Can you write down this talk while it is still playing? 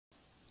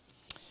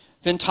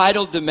I've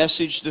entitled the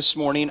message this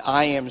morning,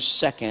 I Am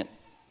Second.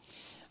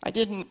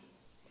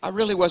 I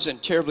really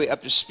wasn't terribly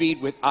up to speed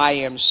with I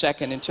Am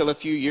Second until a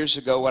few years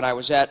ago when I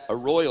was at a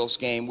Royals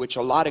game, which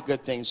a lot of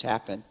good things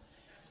happen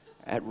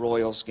at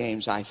Royals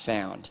games, I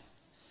found.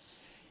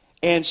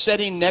 And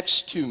sitting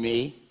next to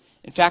me,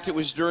 in fact, it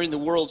was during the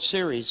World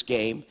Series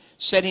game,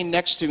 sitting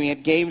next to me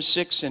at Game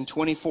 6 in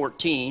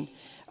 2014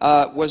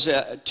 was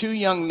two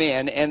young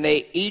men, and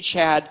they each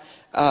had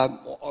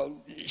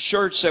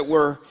shirts that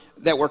were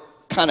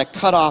kind of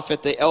cut off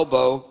at the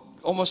elbow,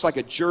 almost like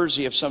a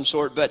jersey of some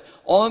sort, but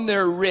on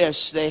their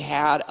wrists they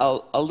had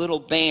a little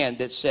band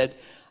that said,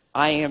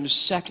 I am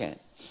second.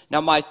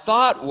 Now my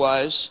thought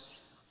was,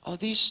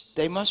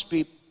 they must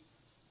be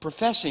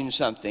professing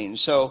something.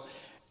 So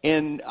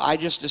I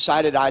just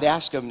decided I'd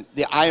ask them,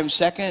 the I am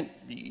second,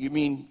 you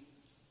mean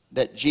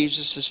that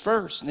Jesus is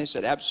first? And they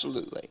said,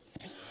 absolutely.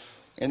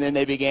 And then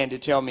they began to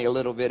tell me a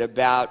little bit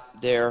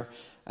about their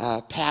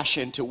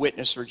passion to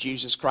witness for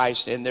Jesus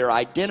Christ, and they're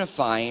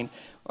identifying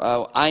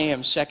I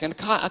am second.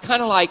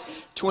 Kind of like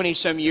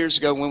 20-some years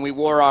ago when we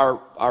wore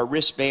our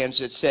wristbands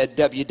that said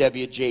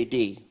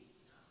WWJD.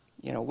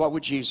 You know, what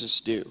would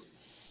Jesus do?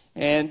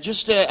 And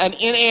just an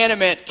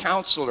inanimate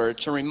counselor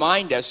to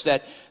remind us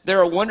that there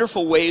are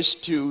wonderful ways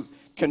to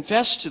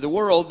confess to the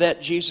world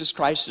that Jesus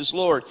Christ is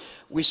Lord.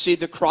 We see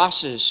the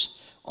crosses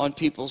on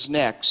people's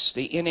necks,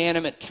 the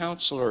inanimate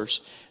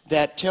counselors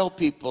that tell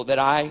people that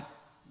I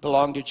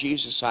belong to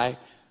Jesus, I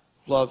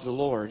love the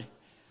Lord.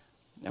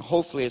 Now,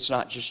 hopefully it's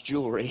not just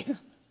jewelry,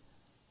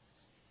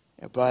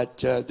 but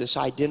this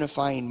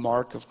identifying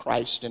mark of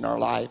Christ in our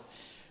life.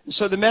 And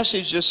so the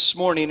message this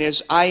morning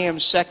is I Am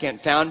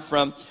Second, found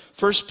from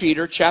 1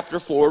 Peter chapter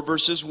 4,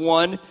 verses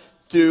 1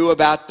 through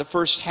about the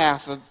first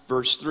half of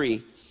verse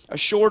 3. A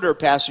shorter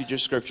passage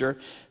of Scripture.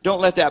 Don't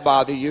let that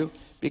bother you,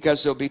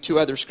 because there'll be two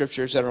other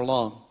scriptures that are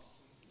long.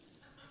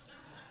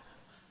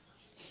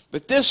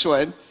 But this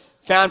one,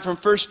 found from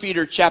 1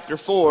 Peter chapter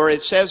 4,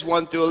 it says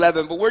 1 through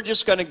 11, but we're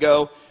just going to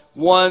go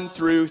 1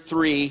 through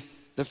 3,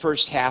 the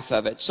first half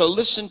of it. So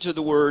listen to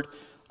the word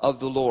of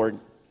the Lord.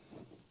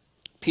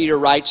 Peter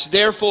writes,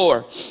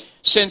 therefore,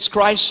 since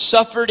Christ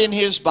suffered in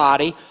his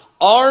body,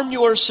 arm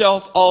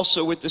yourself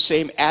also with the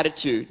same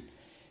attitude,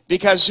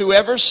 because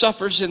whoever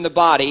suffers in the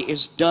body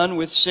is done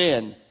with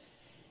sin.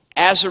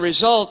 As a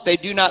result, they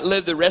do not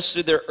live the rest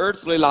of their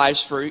earthly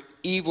lives for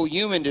evil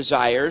human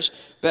desires,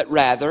 but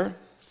rather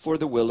for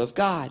the will of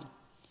God.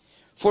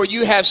 For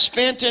you have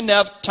spent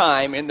enough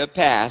time in the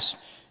past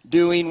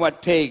doing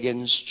what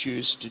pagans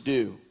choose to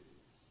do.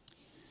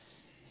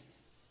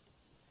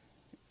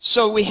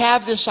 So we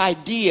have this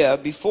idea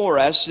before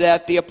us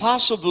that the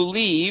apostle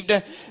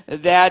believed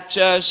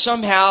that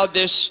somehow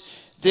this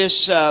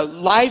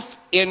life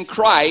in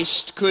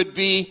Christ could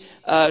be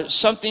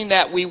something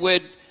that we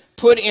would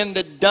put in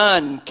the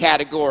done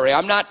category.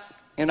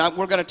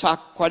 We're going to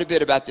talk quite a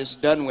bit about this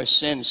done with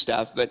sin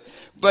stuff,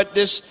 but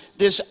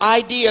this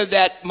idea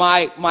that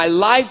my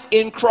life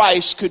in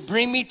Christ could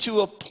bring me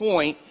to a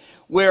point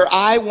where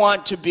I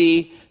want to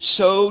be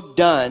so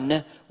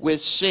done with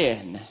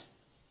sin.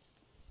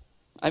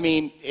 I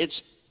mean,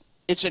 it's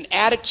an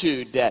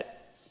attitude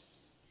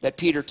that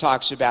Peter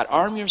talks about.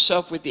 Arm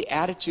yourself with the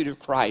attitude of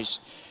Christ,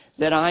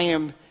 that I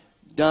am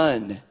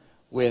done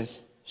with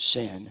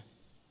sin.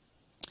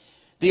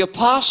 The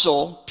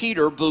apostle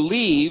Peter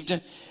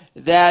believed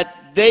that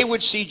they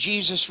would see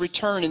Jesus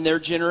return in their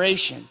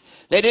generation.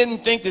 They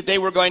didn't think that they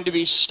were going to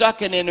be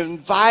stuck in an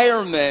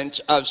environment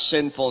of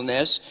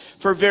sinfulness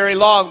for very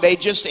long. They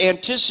just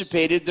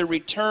anticipated the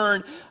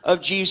return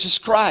of Jesus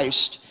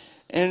Christ.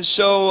 And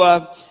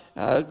so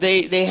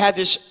they had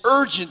this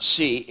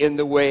urgency in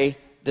the way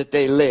that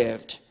they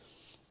lived.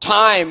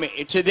 Time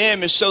to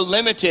them is so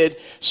limited,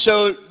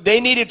 so they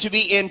needed to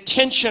be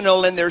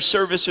intentional in their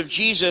service of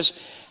Jesus.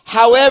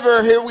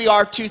 However, here we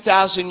are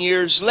 2,000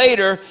 years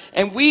later,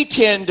 and we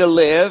tend to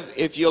live,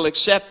 if you'll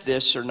accept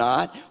this or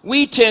not,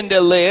 we tend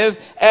to live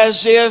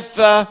as if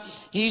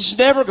he's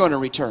never going to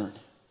return.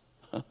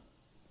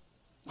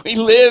 We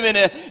live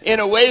in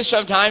a way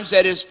sometimes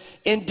that is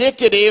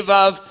indicative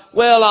of,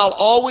 well, I'll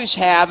always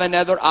have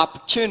another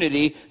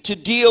opportunity to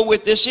deal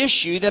with this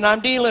issue that I'm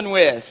dealing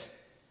with,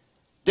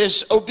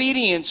 this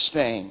obedience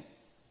thing.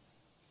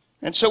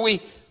 And so we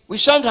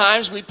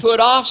sometimes put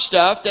off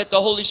stuff that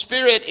the Holy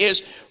Spirit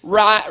is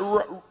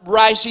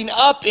rising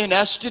up in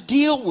us to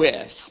deal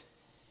with.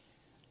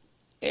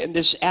 And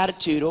this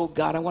attitude, oh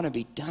God, I want to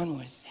be done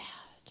with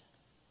that.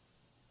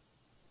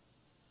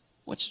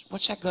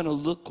 What's that going to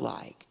look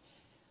like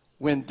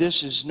when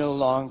this is no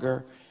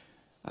longer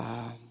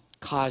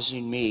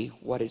causing me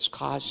what it's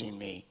causing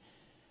me?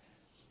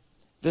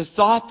 The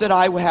thought that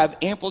I will have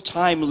ample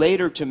time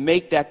later to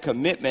make that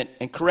commitment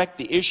and correct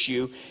the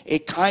issue,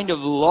 it kind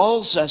of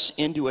lulls us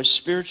into a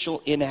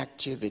spiritual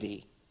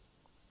inactivity.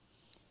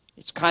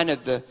 It's kind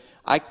of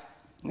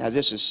now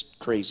this is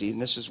crazy,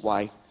 and this is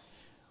why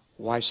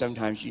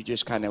sometimes you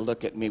just kind of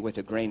look at me with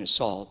a grain of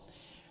salt.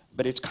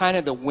 But it's kind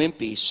of the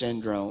wimpy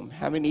syndrome.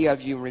 How many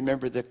of you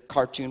remember the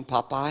cartoon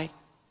Popeye?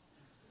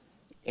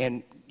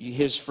 And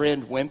his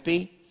friend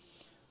Wimpy?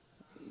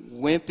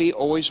 Wimpy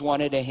always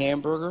wanted a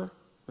hamburger,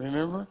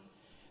 remember?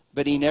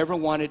 But he never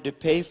wanted to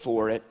pay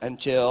for it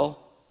until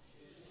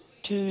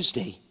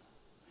Tuesday.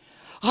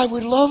 I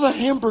would love a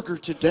hamburger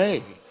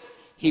today,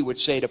 he would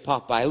say to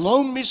Popeye.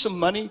 Loan me some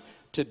money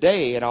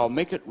today and I'll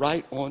make it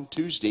right on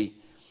Tuesday.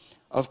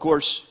 Of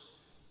course,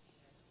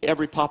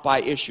 every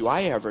Popeye issue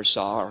I ever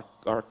saw,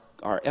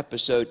 our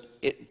episode,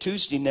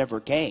 Tuesday never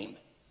came.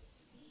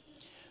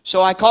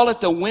 So I call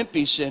it the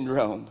wimpy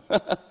syndrome.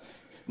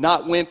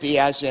 Not wimpy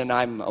as in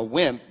I'm a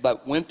wimp,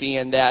 but wimpy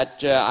in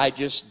that I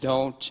just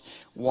don't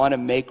want to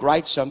make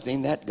right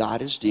something that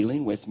God is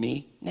dealing with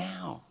me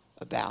now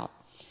about.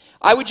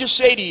 I would just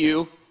say to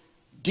you,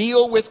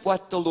 deal with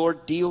what the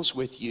Lord deals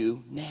with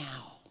you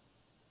now.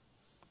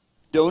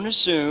 Don't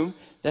assume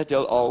that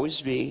there'll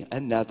always be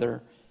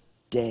another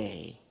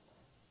day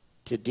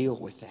to deal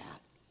with that.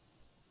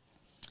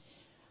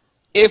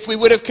 If we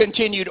would have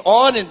continued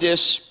on in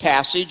this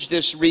passage,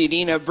 this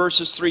reading of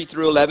verses 3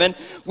 through 11,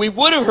 we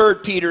would have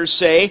heard Peter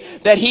say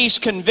that he's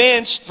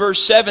convinced,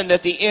 verse 7,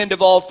 that the end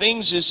of all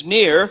things is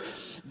near.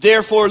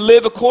 Therefore,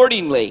 live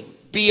accordingly.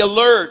 Be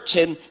alert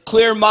and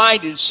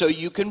clear-minded so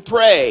you can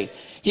pray.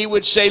 He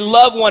would say,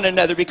 love one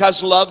another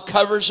because love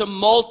covers a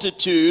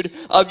multitude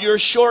of your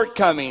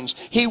shortcomings.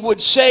 He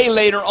would say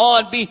later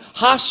on, be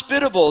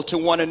hospitable to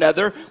one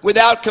another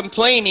without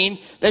complaining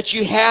that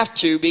you have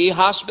to be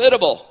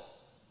hospitable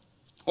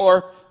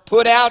or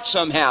put out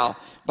somehow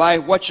by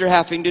what you're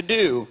having to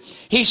do.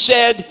 He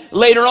said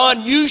later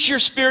on, use your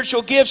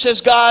spiritual gifts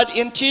as God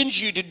intends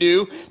you to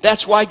do.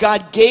 That's why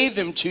God gave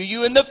them to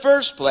you in the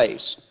first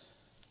place,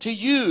 to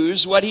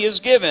use what he has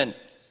given.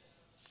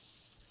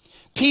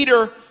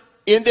 Peter,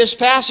 in this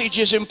passage,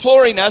 is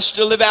imploring us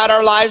to live out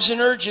our lives in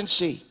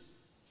urgency.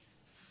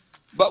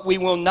 But we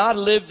will not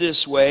live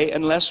this way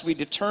unless we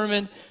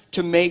determine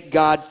to make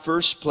God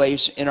first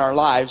place in our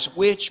lives,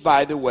 which,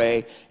 by the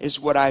way, is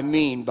what I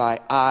mean by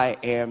I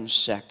am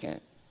second.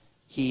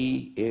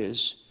 He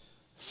is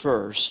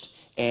first,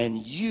 and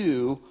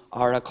you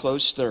are a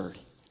close third.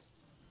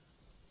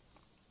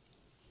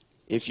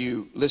 If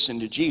you listen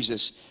to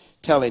Jesus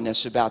telling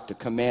us about the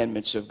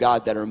commandments of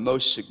God that are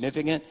most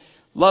significant,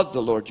 love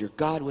the Lord your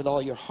God with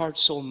all your heart,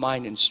 soul,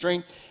 mind, and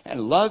strength, and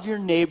love your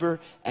neighbor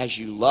as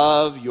you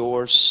love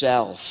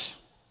yourself.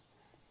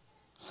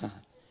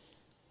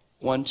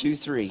 1, 2,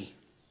 3.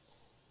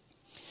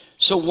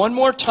 So one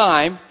more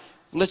time,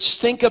 let's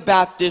think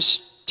about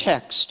this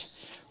text.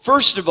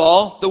 First of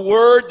all, the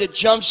word that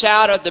jumps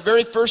out at the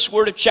very first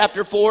word of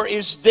chapter 4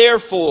 is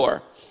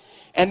therefore.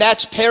 And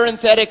that's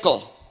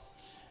parenthetical.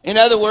 In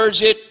other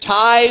words, it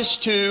ties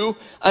to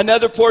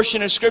another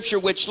portion of Scripture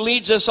which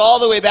leads us all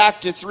the way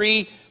back to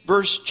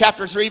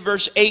chapter 3,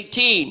 verse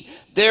 18.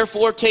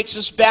 Therefore takes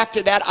us back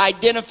to that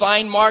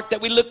identifying mark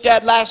that we looked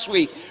at last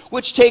week,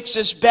 which takes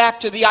us back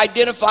to the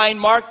identifying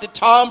mark that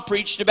Tom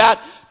preached about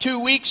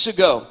 2 weeks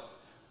ago.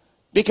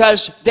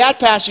 Because that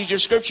passage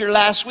of Scripture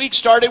last week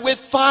started with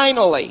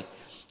finally.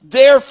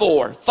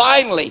 Therefore,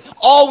 finally,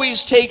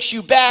 always takes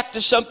you back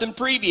to something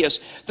previous.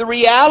 The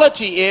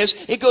reality is,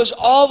 it goes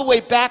all the way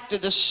back to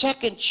the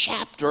second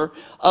chapter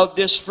of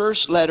this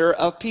first letter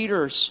of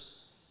Peter's,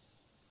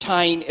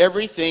 tying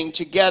everything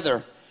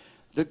together.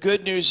 The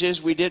good news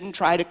is we didn't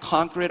try to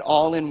conquer it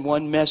all in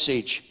one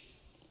message.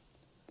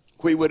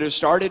 We would have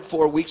started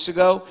 4 weeks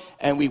ago,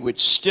 and we would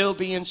still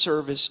be in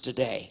service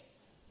today.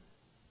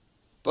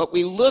 But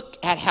we look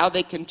at how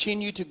they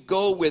continue to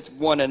go with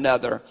one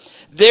another.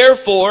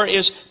 Therefore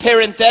is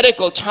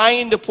parenthetical,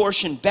 tying the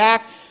portion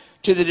back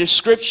to the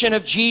description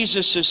of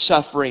Jesus'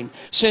 suffering.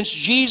 Since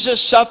Jesus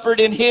suffered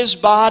in his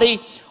body,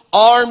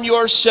 arm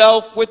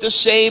yourself with the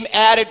same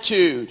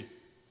attitude.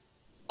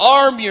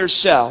 Arm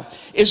yourself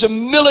is a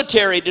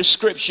military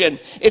description.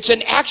 It's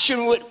an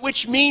action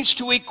which means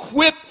to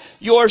equip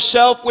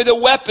yourself with a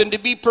weapon, to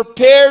be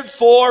prepared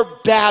for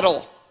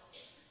battle.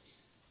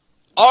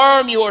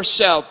 Arm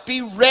yourself.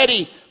 Be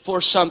ready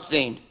for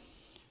something.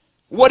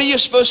 What are you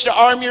supposed to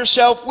arm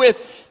yourself with?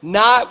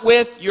 Not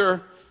with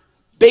your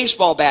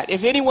baseball bat.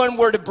 If anyone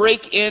were to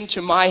break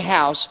into my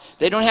house,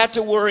 they don't have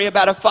to worry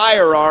about a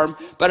firearm,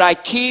 but I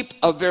keep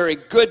a very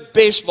good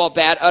baseball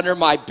bat under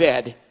my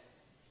bed.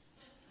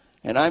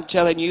 And I'm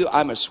telling you,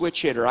 I'm a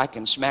switch hitter. I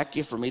can smack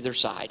you from either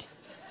side.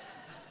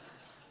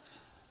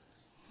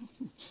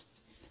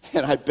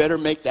 And I'd better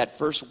make that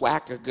first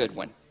whack a good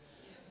one.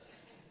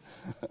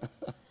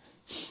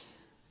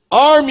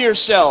 Arm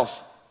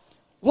yourself.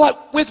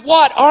 With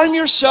what? Arm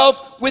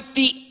yourself with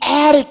the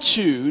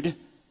attitude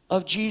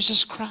of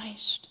Jesus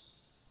Christ.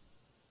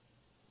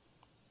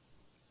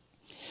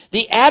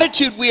 The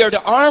attitude we are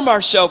to arm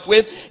ourselves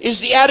with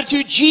is the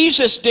attitude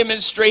Jesus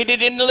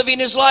demonstrated in living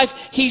his life.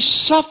 He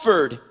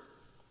suffered,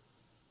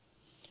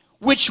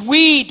 which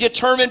we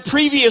determined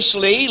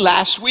previously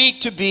last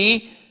week to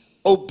be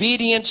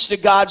obedience to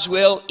God's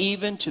will,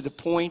 even to the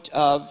point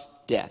of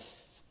death.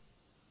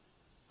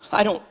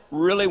 I don't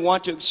really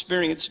want to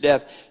experience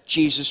death.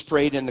 Jesus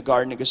prayed in the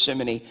Garden of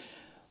Gethsemane,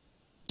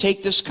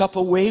 take this cup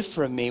away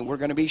from me. We're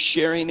going to be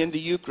sharing in the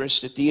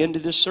Eucharist at the end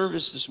of the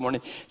service this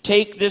morning.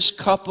 Take this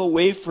cup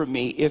away from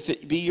me if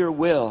it be your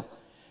will.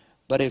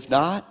 But if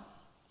not,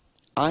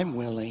 I'm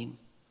willing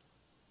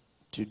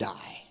to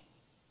die.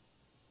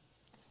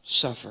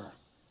 Suffer.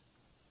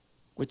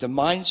 With the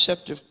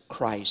mindset of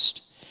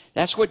Christ.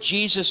 That's what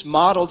Jesus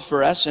modeled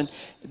for us, and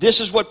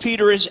this is what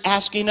Peter is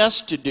asking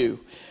us to do.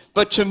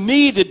 But to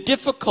me, the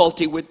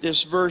difficulty with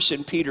this verse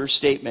in Peter's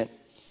statement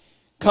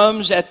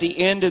comes at the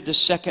end of the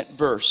second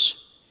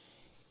verse.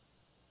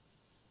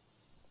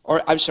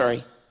 Or, I'm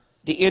sorry,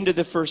 the end of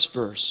the first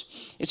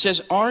verse. It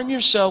says, arm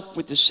yourself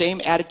with the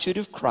same attitude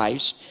of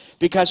Christ,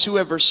 because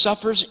whoever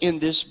suffers in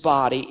this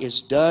body is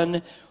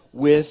done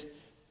with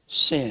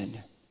sin.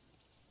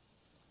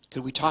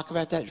 Could we talk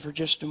about that for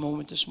just a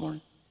moment this morning?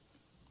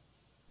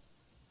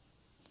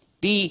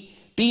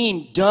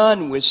 Being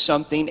done with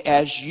something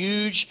as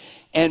huge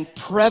and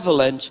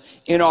prevalent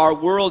in our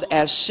world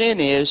as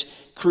sin is,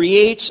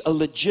 creates a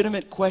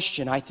legitimate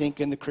question, I think,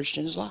 in the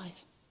Christian's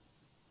life.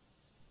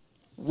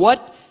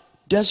 What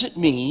does it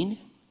mean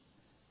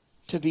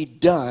to be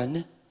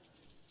done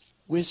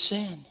with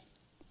sin?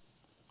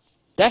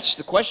 That's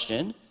the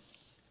question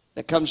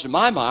that comes to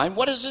my mind.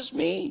 What does this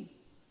mean?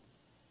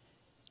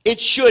 It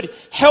should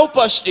help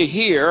us to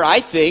hear, I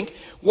think,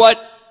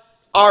 what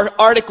our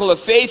article of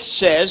faith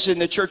says in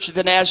the Church of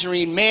the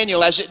Nazarene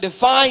manual as it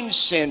defines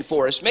sin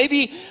for us.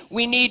 Maybe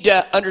we need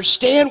to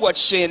understand what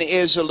sin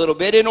is a little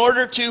bit in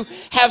order to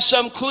have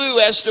some clue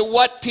as to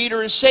what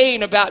Peter is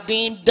saying about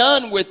being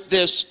done with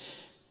this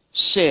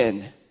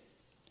sin.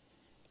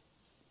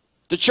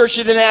 The Church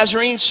of the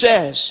Nazarene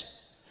says,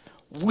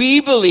 we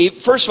believe,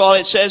 first of all,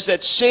 it says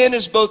that sin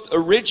is both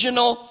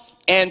original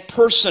and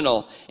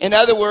personal. In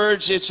other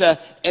words, it's an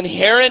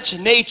inherent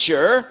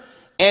nature,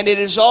 and it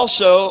is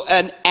also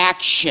an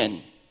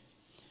action.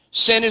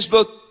 Sin is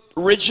both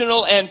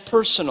original and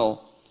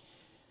personal.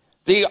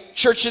 The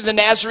Church of the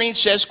Nazarene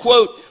says,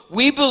 quote,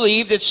 we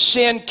believe that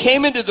sin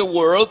came into the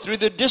world through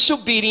the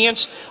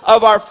disobedience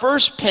of our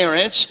first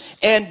parents,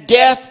 and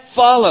death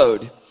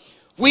followed.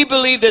 We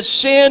believe that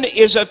sin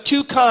is of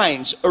two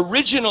kinds,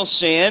 original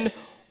sin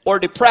or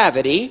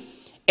depravity,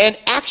 and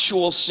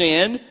actual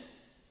sin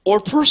or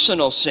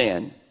personal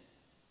sin.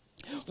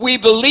 We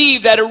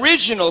believe that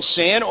original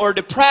sin or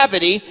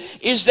depravity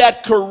is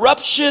that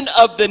corruption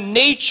of the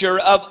nature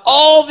of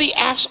all the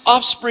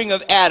offspring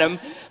of Adam,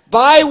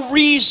 by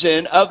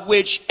reason of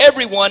which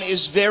everyone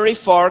is very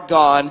far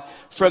gone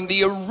from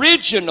the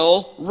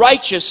original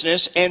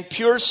righteousness and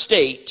pure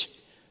state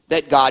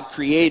that God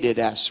created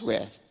us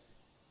with.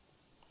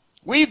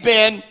 We've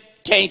been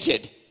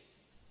tainted.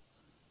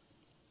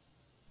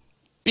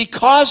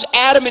 Because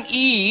Adam and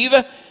Eve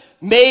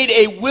made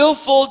a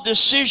willful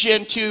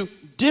decision to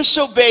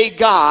disobey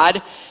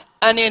God,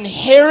 an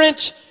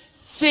inherent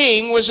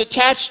thing was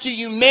attached to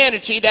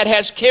humanity that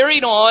has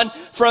carried on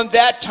from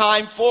that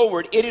time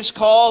forward. It is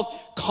called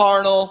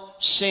carnal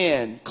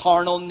sin,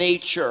 carnal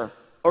nature,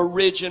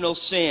 original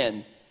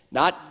sin.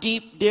 Not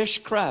deep dish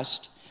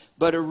crust,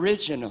 but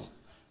original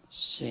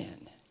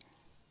sin.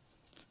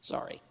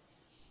 Sorry.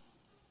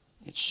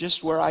 It's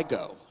just where I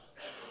go.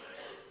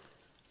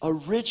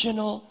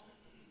 Original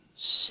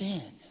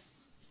sin.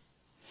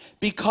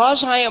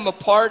 Because I am a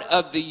part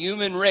of the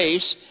human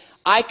race,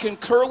 I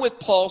concur with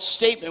Paul's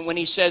statement when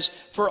he says,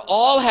 for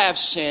all have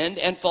sinned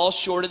and fall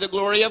short of the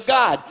glory of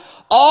God.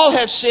 All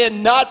have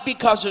sinned not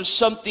because of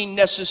something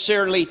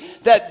necessarily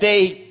that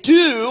they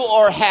do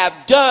or have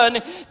done.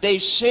 They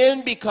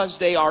sin because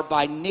they are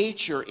by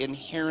nature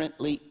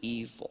inherently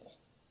evil.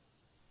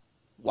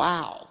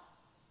 Wow.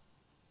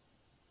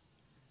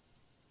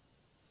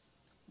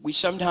 We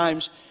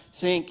sometimes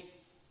think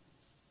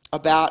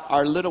about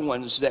our little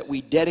ones that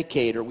we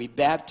dedicate or we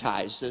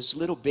baptize, those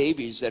little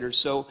babies that are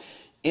so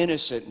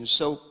innocent and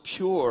so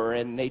pure,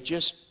 and they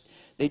just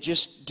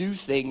do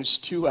things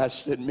to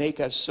us that make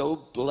us so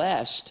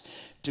blessed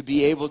to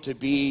be able to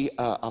be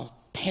a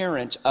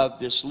parent of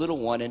this little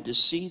one and to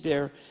see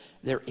their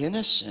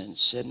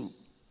innocence and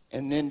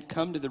then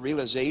come to the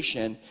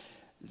realization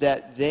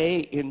that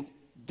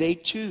they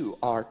too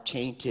are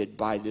tainted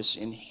by this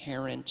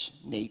inherent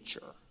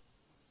nature.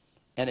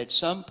 And at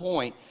some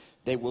point,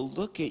 they will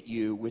look at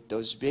you with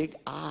those big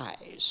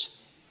eyes.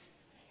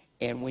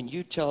 And when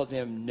you tell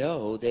them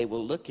no, they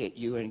will look at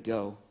you and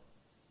go,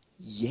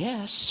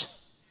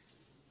 yes.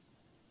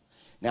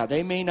 Now,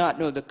 they may not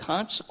know the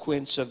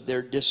consequence of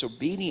their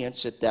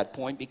disobedience at that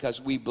point,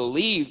 because we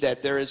believe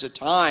that there is a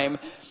time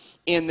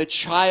in the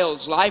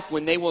child's life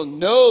when they will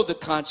know the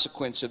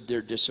consequence of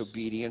their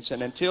disobedience.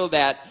 And until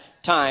that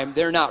time,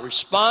 they're not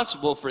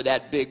responsible for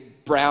that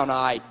big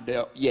brown-eyed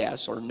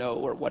yes or no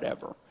or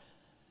whatever.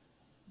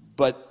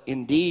 But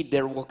indeed,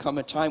 there will come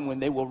a time when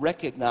they will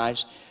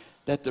recognize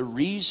that the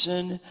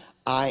reason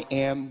I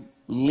am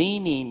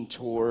leaning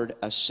toward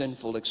a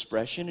sinful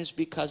expression is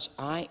because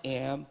I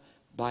am,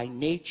 by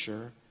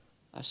nature,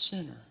 a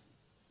sinner.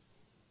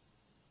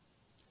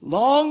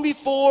 Long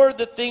before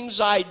the things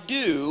I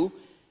do,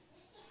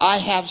 I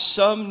have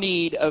some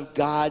need of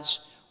God's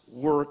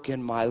work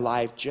in my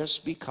life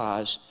just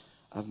because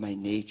of my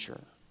nature.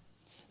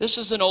 This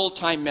is an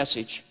old-time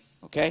message,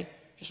 okay?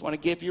 Just want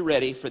to get you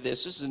ready for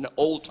this. This is an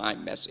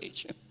old-time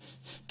message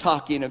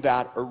talking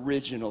about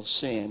original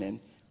sin and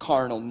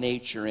carnal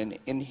nature and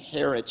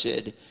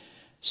inherited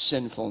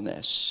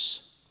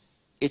sinfulness.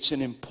 It's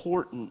an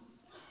important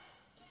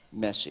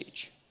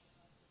message.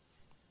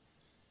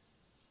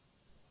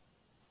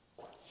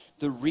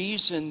 The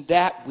reason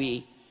that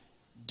we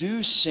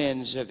do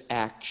sins of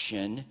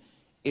action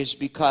is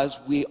because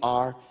we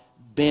are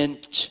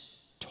bent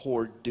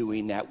toward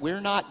doing that.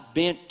 We're not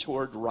bent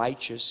toward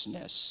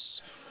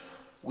righteousness.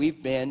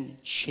 We've been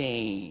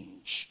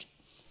changed.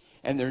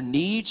 And there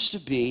needs to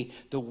be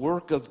the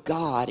work of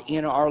God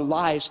in our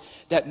lives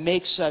that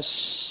makes us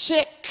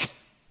sick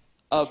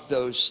of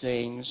those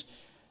things,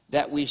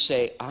 that we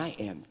say, I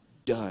am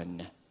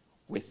done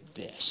with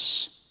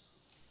this.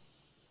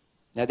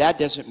 Now that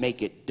doesn't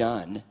make it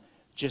done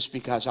just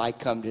because I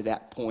come to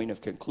that point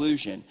of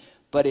conclusion,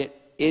 but it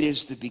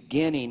is the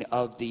beginning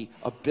of the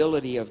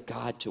ability of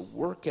God to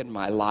work in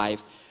my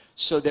life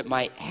so that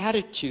my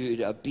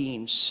attitude of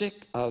being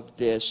sick of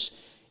this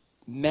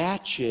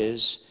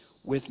matches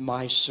with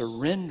my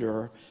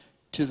surrender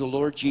to the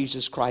Lord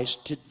Jesus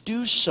Christ to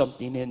do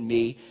something in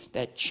me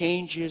that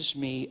changes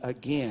me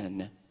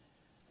again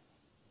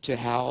to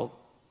how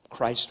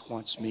Christ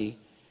wants me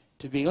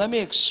to be. Let me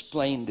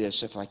explain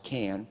this if I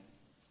can.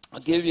 I'll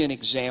give you an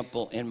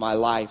example in my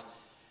life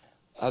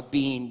of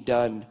being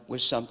done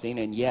with something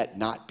and yet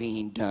not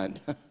being done.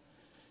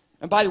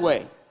 And by the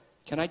way,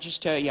 can I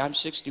just tell you, I'm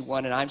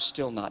 61 and I'm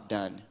still not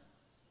done.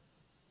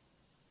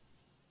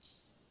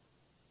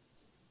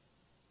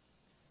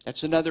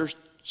 That's another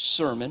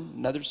sermon,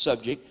 another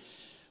subject,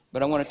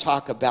 but I want to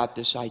talk about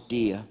this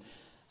idea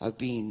of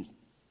being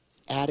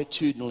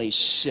attitudinally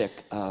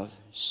sick of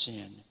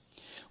sin.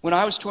 When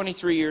I was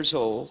 23 years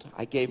old,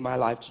 I gave my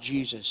life to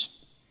Jesus.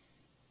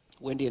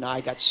 Wendy and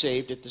I got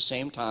saved at the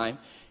same time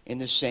in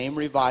the same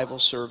revival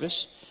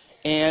service,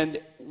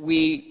 and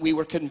we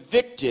were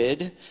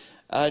convicted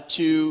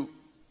to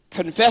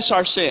confess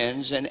our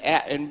sins, and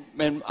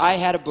I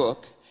had a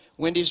book.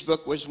 Wendy's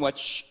book was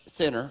much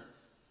thinner.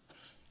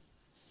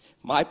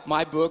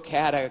 My book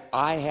had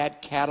I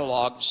had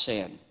cataloged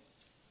sin.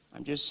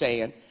 I'm just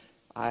saying,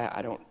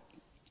 I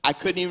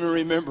couldn't even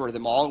remember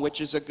them all,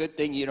 which is a good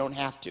thing. You don't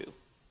have to.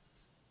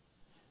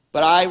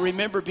 But I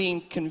remember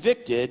being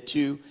convicted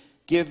to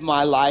give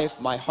my life,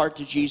 my heart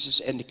to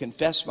Jesus, and to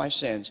confess my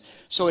sins.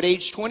 So at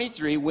age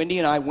 23, Wendy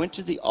and I went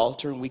to the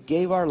altar and we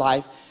gave our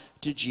life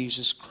to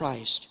Jesus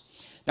Christ.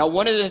 Now,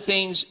 one of the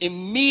things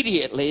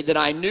immediately that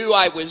I knew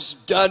I was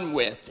done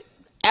with,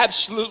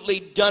 absolutely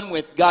done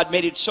with, God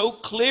made it so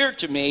clear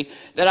to me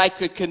that I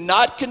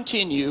cannot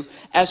continue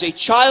as a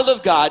child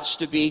of God's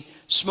to be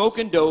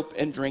smoking dope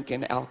and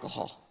drinking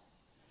alcohol.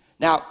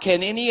 Now,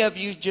 can any of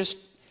you just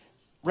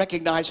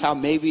recognize how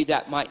maybe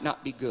that might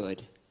not be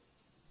good?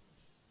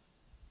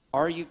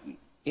 Or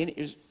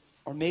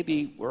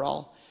maybe we're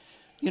all,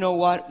 you know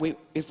what,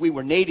 if we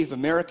were Native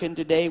American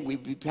today,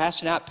 we'd be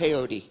passing out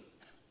peyote.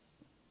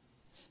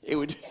 It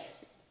would,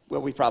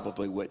 well, we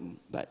probably wouldn't,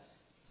 but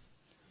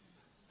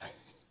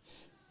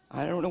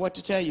I don't know what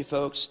to tell you,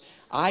 folks.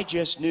 I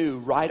just knew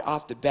right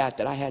off the bat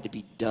that I had to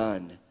be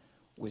done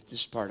with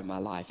this part of my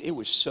life. It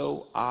was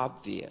so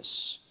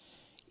obvious,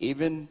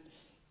 even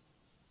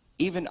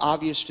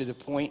obvious to the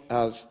point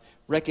of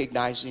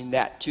recognizing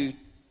that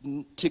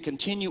to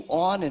continue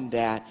on in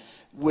that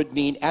would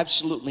mean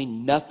absolutely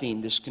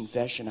nothing, this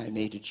confession I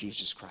made to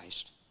Jesus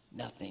Christ.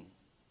 Nothing.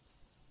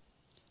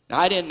 Now,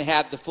 I didn't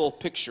have the full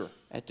picture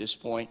at this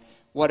point,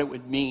 what it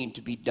would mean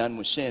to be done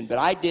with sin, but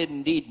I did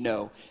indeed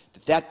know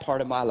that part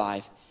of my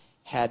life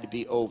had to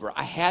be over.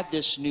 I had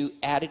this new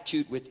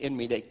attitude within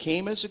me that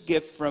came as a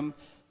gift from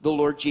the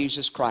Lord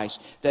Jesus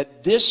Christ,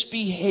 that this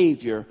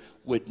behavior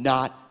would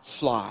not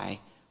fly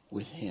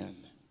with him.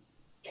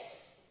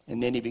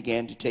 And then he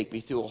began to take me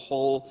through a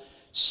whole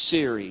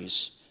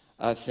series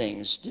of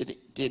things.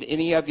 Did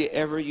any of you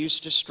ever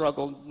used to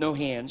struggle, no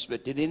hands,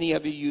 but did any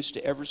of you used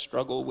to ever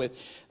struggle with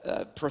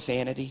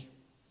profanity?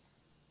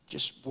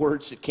 Just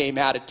words that came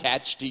out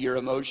attached to your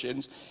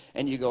emotions,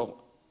 and you go,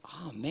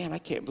 oh man, I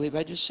can't believe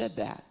I just said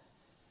that.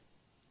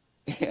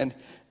 And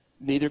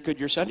neither could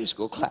your Sunday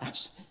school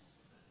class.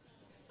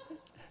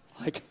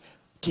 Like,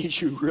 did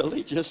you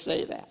really just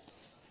say that?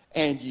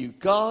 And you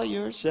call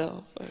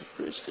yourself a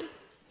Christian?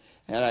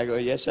 And I go,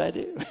 yes, I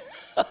do.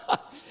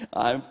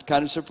 I'm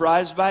kind of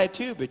surprised by it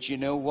too, but you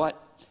know what,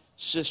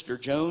 Sister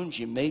Jones,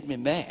 you made me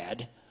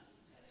mad.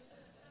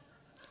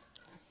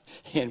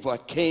 And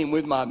what came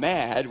with my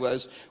mad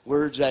was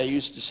words I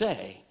used to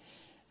say,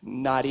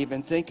 not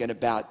even thinking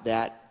about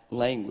that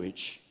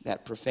language,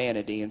 that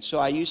profanity. And so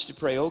I used to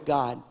pray, oh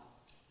God,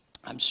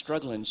 I'm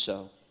struggling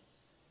so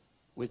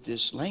with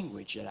this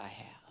language that I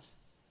have.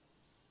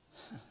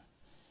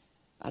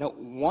 I don't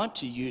want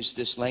to use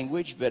this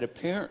language, but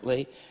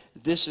apparently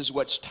this is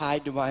what's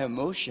tied to my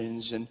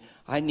emotions, and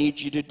I need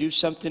you to do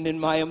something in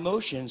my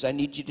emotions. I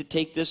need you to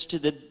take this to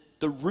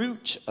the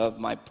root of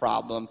my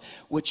problem,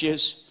 which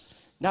is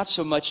not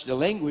so much the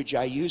language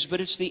I use, but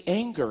it's the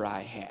anger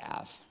I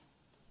have.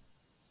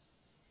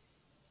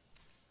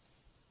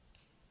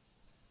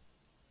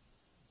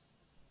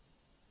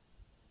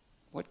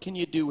 What can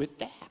you do with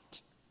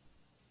that?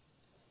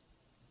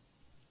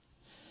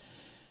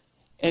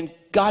 And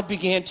God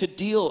began to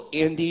deal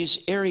in these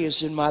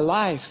areas in my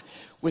life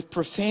with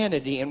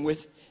profanity and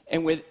with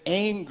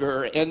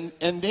anger. And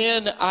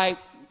then I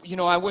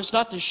was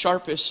not the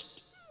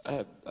sharpest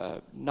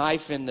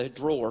knife in the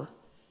drawer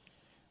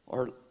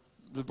or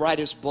the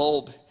brightest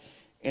bulb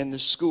in the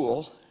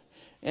school.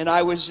 And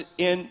I was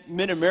in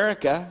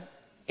mid-America,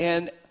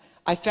 and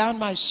I found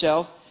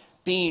myself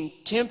being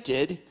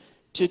tempted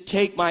to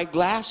take my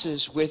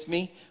glasses with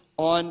me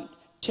on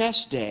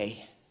test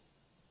day.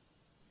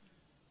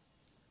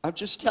 I'm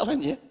just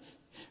telling you.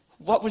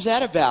 What was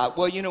that about?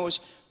 Well, it was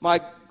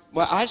my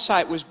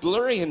eyesight was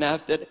blurry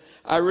enough that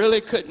I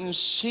really couldn't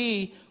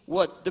see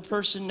what the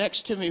person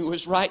next to me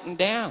was writing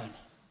down.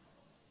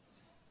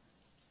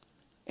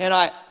 And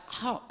I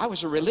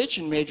was a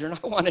religion major, and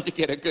I wanted to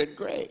get a good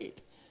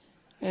grade.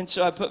 And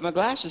so I put my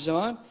glasses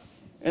on,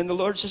 and the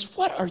Lord says,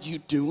 "What are you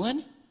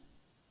doing?"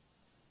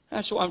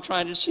 That's why I'm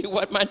trying to see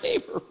what my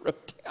neighbor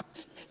wrote down.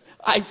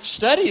 I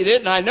studied it,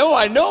 and I know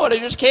it. I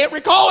just can't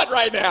recall it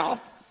right now.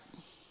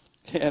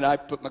 And I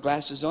put my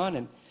glasses on,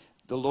 and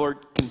the Lord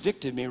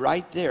convicted me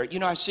right there.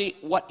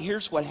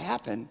 Here's what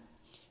happened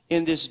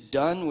in this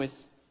done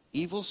with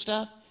evil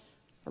stuff.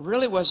 I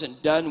really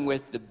wasn't done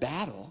with the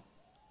battle.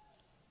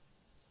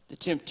 The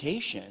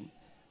temptation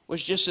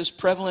was just as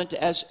prevalent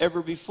as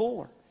ever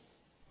before.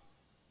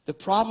 The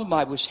problem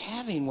I was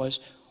having was,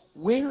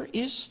 where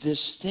is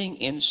this thing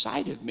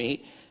inside of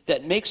me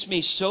that makes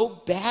me so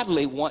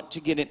badly want to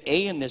get an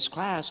A in this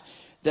class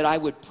that I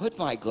would put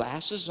my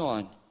glasses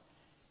on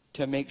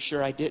to make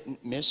sure I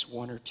didn't miss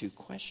one or two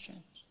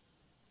questions?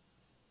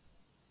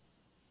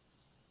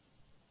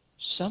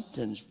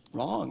 Something's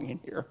wrong in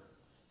here.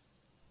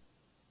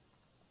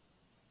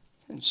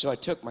 And so I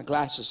took my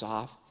glasses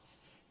off,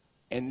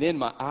 and then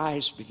my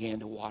eyes began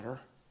to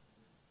water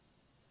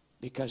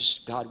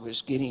because God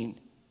was getting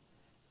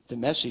the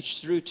message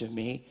through to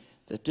me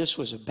that this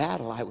was a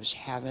battle I was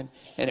having,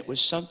 and it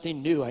was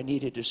something new I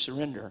needed to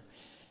surrender.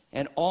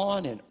 And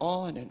on and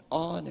on and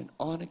on and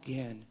on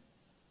again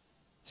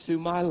through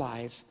my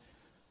life,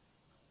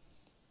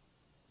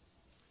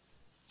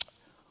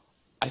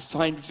 I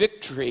find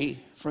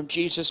victory from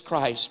Jesus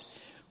Christ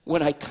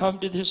when I come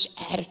to this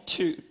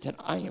attitude that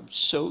I am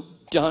so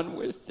done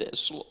with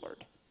this,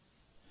 Lord.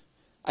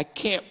 I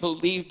can't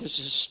believe this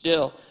is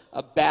still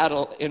a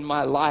battle in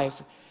my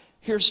life.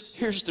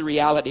 Here's the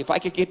reality. If I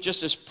could get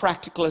just as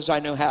practical as I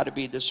know how to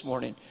be this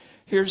morning,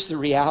 here's the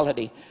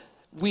reality.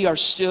 We are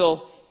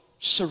still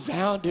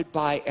surrounded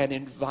by an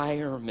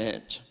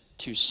environment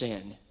to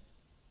sin.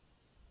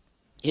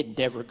 It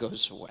never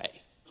goes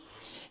away.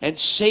 And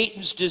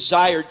Satan's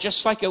desire,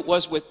 just like it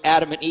was with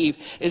Adam and Eve,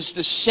 is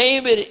the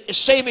same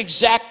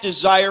exact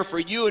desire for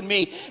you and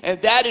me,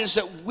 and that is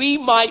that we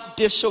might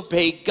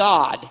disobey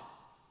God.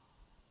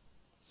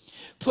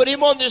 Put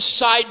him on this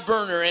side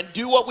burner and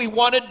do what we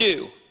want to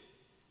do.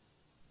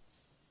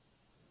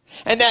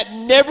 And that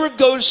never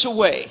goes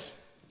away,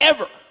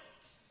 ever.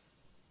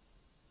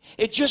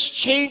 It just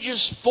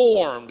changes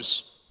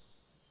forms.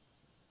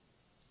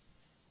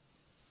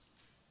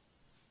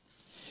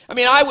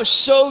 I was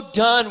so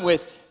done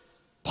with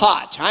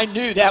pot. I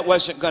knew that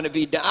wasn't going to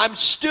be done. I'm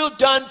still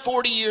done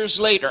 40 years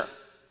later.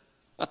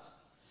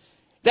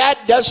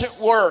 That doesn't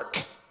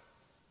work.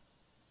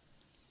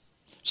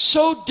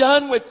 So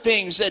done with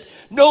things that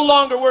no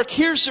longer work.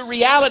 Here's the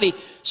reality.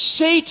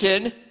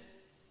 Satan,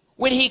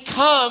 when he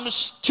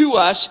comes to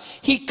us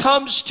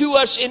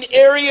in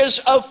areas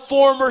of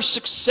former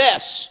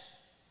success.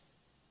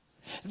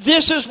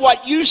 This is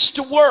what used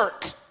to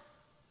work.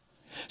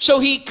 So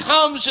he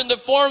comes in the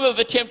form of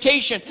a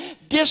temptation.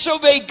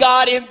 Disobey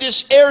God in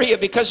this area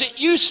because it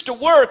used to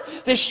work.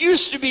 This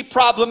used to be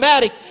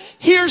problematic.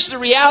 Here's the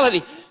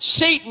reality.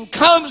 Satan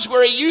comes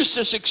where he used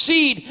to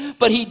succeed,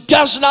 but he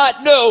does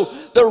not know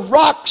the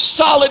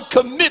rock-solid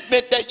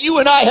commitment that you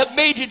and I have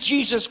made to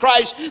Jesus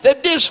Christ,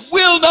 that this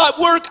will not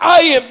work.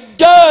 I am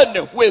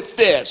done with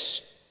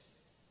this.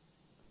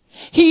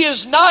 He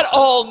is not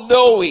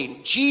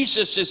all-knowing.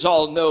 Jesus is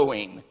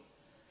all-knowing.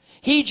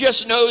 He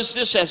just knows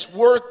this has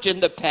worked in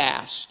the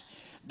past.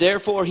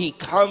 Therefore, he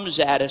comes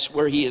at us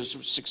where he has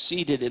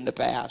succeeded in the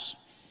past.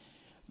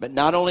 But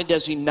not only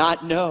does he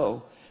not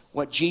know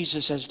what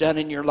Jesus has done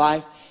in your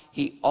life,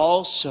 he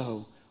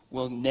also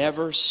will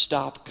never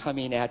stop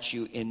coming at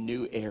you in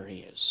new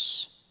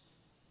areas.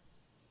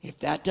 If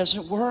that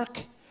doesn't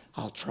work,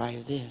 I'll try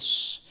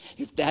this.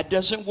 If that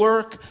doesn't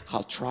work,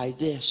 I'll try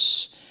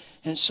this.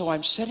 And so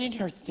I'm sitting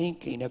here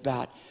thinking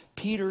about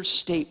Peter's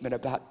statement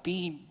about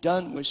being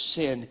done with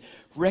sin,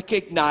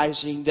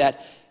 recognizing that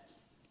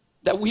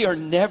we are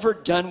never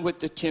done with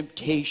the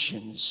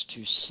temptations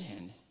to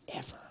sin,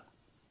 ever.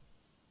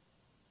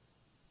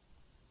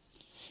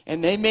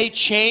 And they may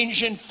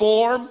change in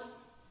form.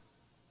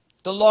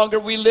 The longer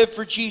we live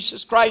for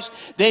Jesus Christ,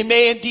 they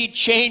may indeed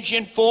change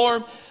in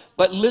form.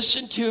 But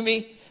listen to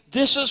me.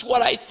 This is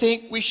what I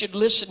think we should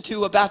listen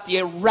to about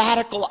the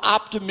radical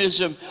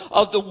optimism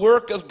of the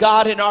work of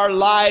God in our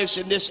lives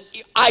and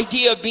this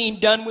idea of being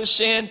done with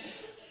sin.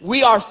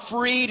 we are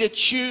free to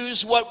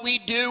choose what we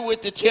do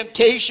with the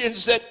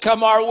temptations that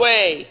come our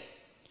way.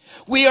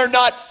 We are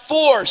not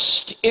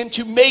forced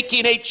into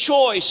making a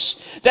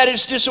choice that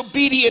is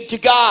disobedient to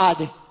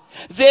God.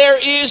 There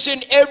is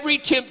in every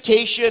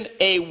temptation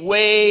a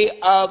way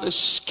of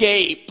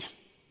escape.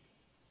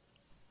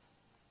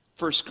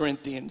 1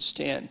 Corinthians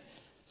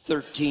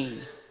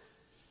 10:13.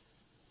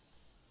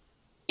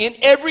 In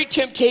every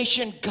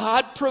temptation,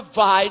 God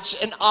provides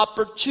an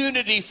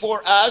opportunity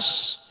for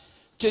us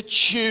to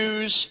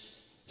choose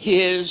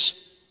His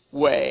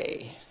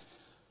way.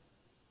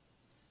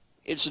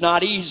 It's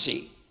not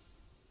easy.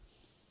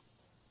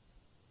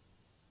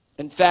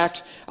 In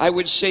fact, I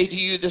would say to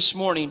you this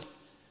morning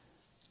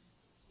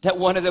that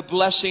one of the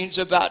blessings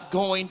about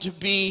going to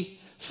be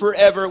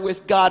forever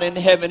with God in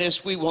heaven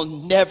is we will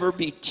never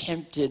be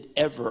tempted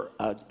ever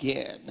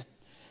again.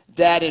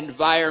 That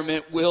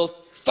environment will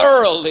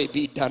thoroughly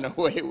be done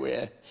away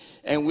with,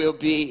 and we'll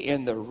be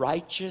in the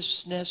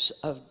righteousness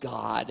of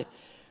God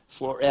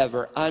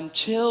forever.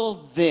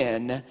 Until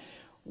then,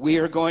 we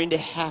are going to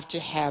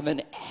have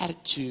an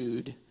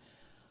attitude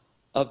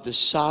of the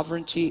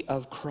sovereignty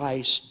of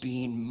Christ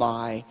being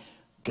my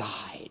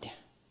guide.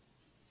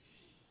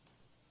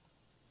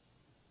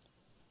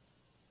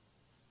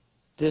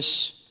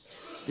 This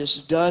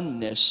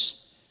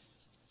doneness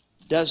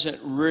doesn't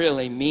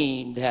really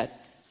mean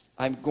that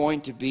I'm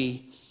going to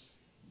be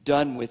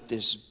done with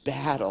this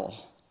battle.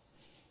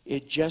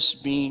 It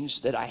just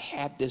means that I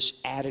have this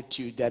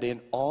attitude that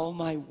in all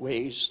my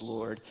ways,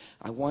 Lord,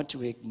 I want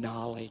to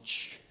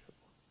acknowledge.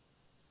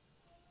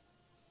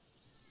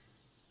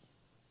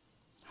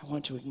 I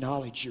want to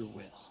acknowledge your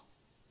will.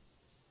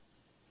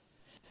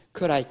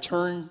 Could I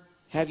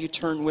have you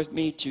turn with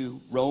me to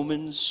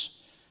Romans?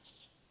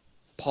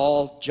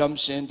 Paul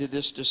jumps into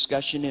this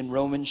discussion in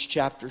Romans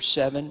chapter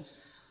 7,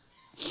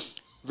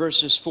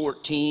 verses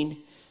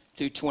 14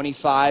 through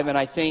 25. And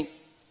I think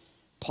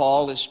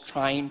Paul is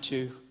trying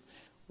to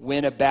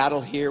win a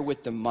battle here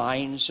with the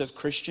minds of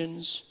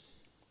Christians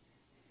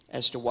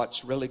as to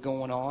what's really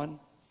going on.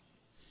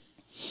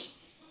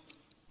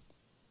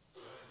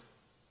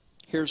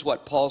 Here's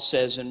what Paul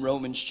says in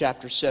Romans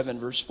chapter 7,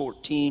 verse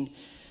 14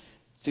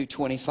 through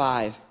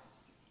 25.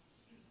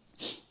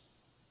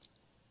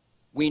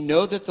 We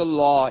know that the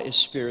law is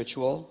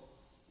spiritual,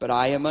 but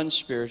I am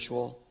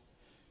unspiritual,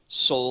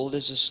 sold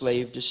as a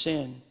slave to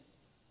sin.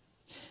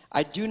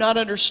 I do not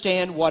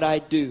understand what I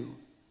do.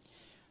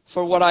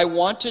 For what I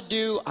want to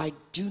do, I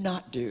do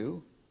not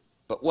do.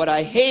 But what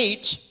I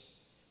hate,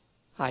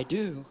 I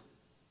do.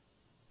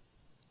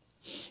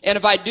 And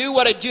if I do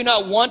what I do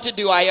not want to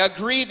do, I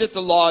agree that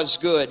the law is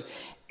good.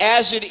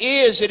 As it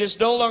is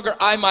no longer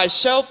I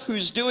myself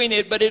who's doing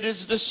it, but it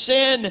is the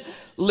sin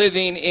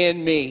living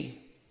in me.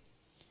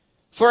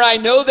 For I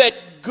know that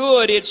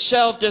good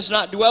itself does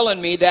not dwell in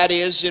me, that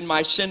is, in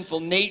my sinful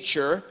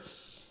nature.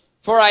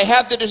 For I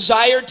have the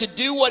desire to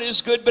do what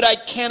is good, but I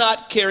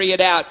cannot carry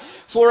it out.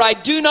 For I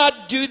do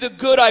not do the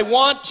good I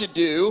want to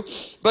do,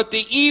 but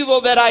the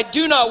evil that I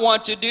do not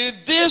want to do,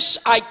 this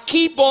I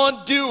keep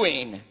on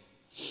doing.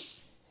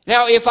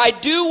 Now, if I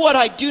do what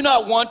I do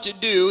not want to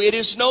do, it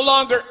is no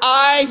longer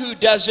I who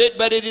does it,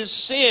 but it is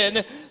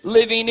sin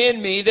living in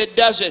me that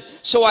does it.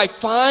 So I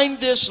find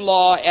this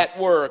law at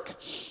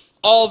work.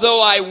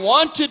 Although I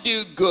want to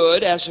do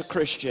good as a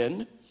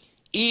Christian,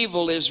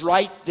 evil is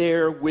right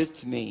there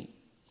with me.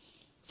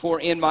 For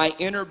in my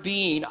inner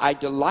being I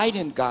delight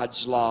in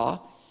God's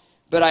law,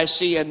 but I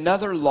see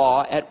another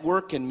law at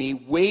work in me,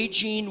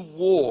 waging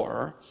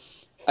war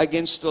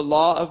against the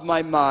law of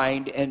my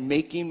mind and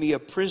making me a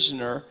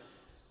prisoner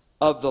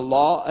of the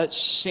law of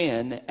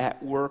sin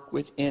at work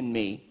within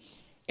me.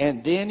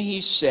 And then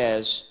he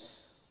says,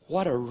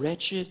 what a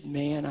wretched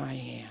man I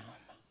am.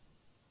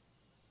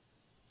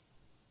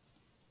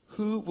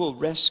 Who will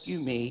rescue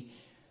me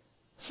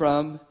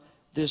from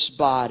this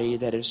body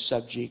that is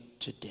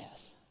subject to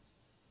death?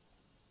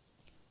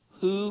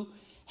 Who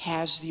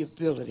has the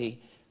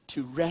ability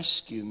to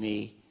rescue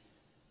me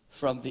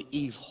from the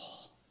evil?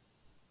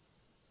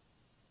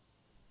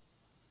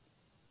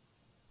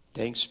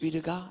 Thanks be to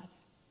God.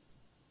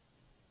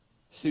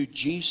 Through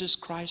Jesus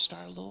Christ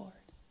our Lord.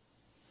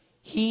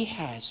 He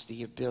has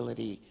the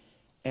ability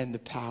and the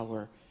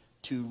power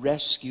to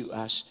rescue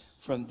us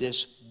from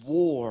this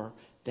war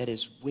that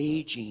is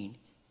waging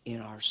in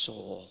our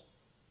soul.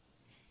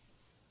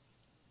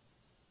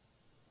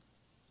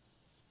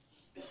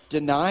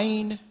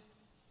 Denying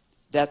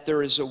that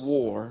there is a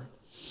war,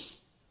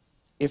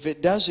 if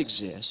it does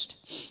exist,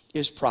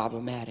 is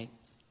problematic.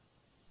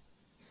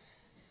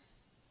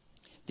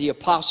 The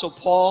Apostle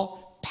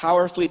Paul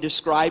powerfully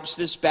describes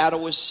this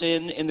battle with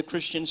sin in the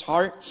Christian's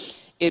heart.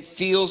 It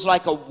feels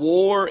like a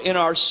war in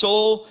our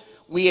soul.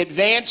 We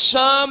advance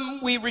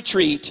some, we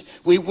retreat.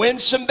 We win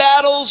some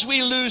battles,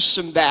 we lose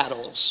some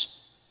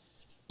battles.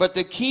 But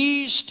the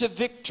keys to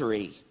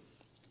victory,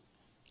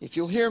 if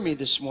you'll hear me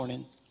this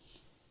morning,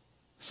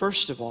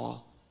 first of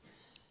all,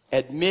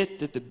 admit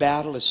that the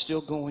battle is still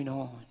going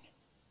on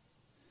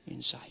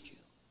inside you.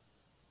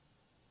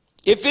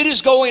 If it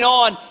is going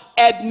on,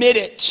 admit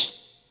it.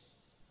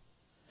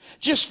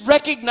 Just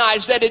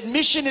recognize that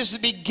admission is the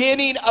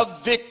beginning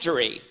of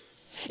victory.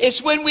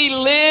 It's when we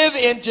live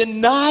in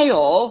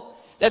denial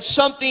that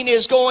something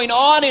is going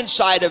on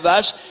inside of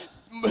us.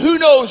 Who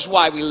knows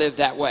why we live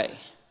that way?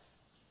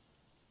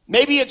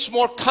 Maybe it's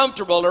more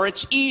comfortable or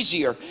it's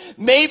easier.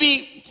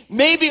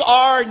 Maybe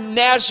our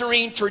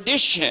Nazarene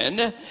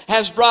tradition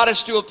has brought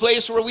us to a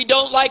place where we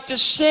don't like to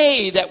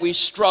say that we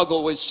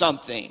struggle with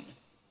something.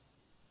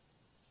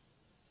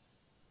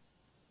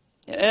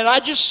 And I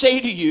just say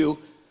to you,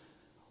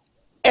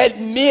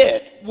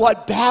 admit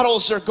what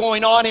battles are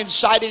going on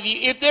inside of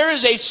you. If there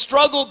is a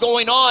struggle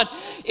going on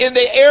in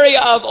the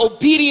area of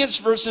obedience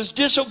versus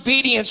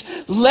disobedience,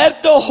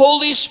 let the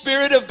Holy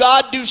Spirit of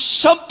God do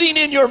something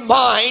in your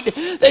mind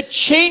that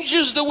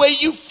changes the way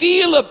you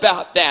feel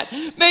about that.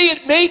 May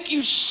it make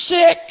you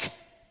sick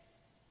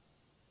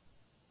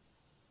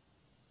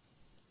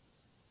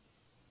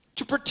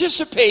to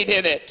participate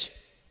in it.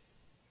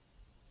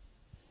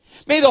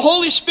 May the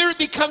Holy Spirit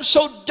become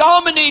so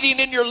dominating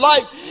in your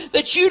life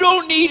that you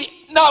don't need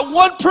not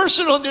one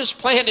person on this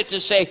planet to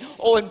say,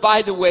 oh, and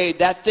by the way,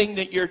 that thing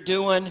that you're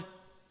doing,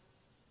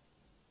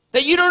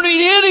 that you don't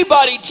need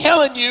anybody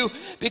telling you,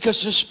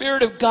 because the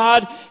Spirit of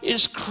God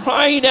is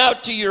crying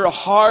out to your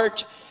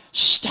heart,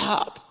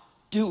 stop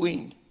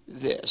doing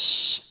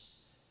this.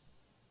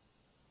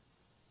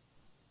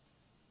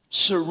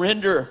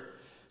 Surrender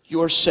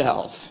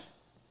yourself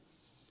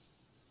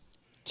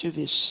to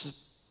this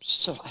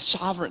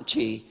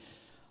sovereignty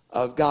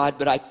of God.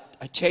 But I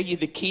tell you,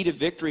 the key to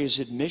victory is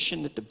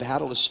admission that the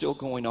battle is still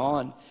going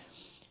on.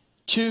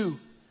 2,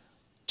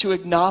 to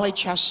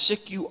acknowledge how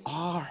sick you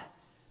are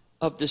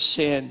of the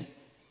sin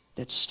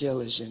that still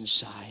is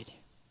inside.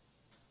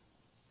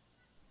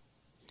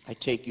 I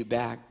take you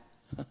back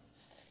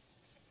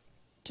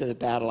to the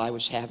battle I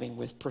was having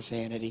with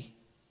profanity.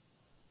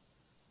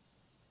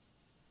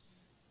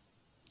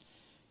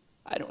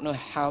 I don't know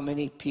how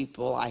many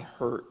people I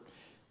hurt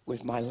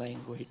with my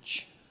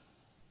language.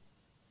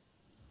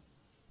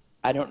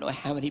 I don't know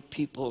how many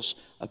people's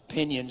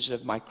opinions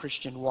of my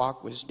Christian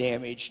walk was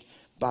damaged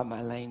by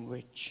my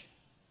language.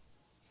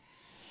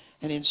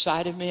 And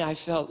inside of me, I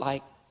felt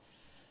like,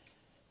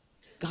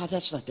 God,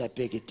 that's not that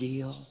big a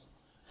deal.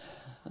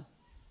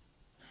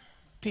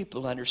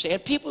 People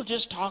understand. People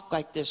just talk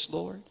like this,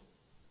 Lord.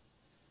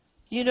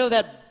 You know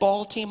that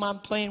ball team I'm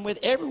playing with?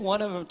 Every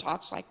one of them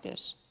talks like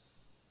this.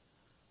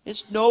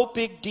 It's no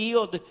big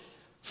deal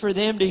for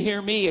them to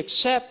hear me,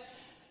 except,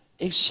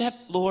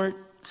 Lord,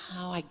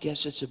 oh, I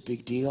guess it's a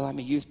big deal. I'm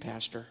a youth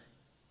pastor.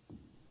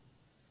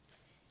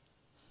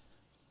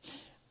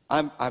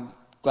 I'm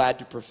glad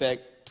to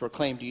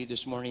proclaim to you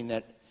this morning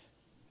that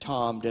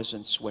Tom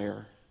doesn't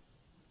swear.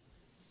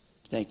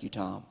 Thank you,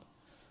 Tom.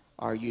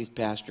 Our youth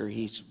pastor,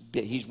 he's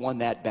won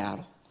that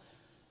battle.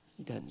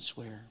 He doesn't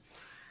swear.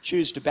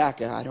 Chews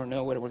tobacco. I don't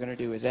know what we're going to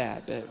do with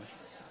that, but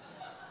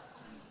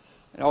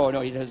oh no,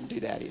 he doesn't do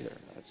that either.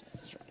 That's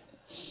right.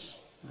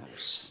 I'm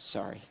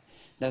sorry.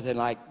 Nothing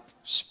like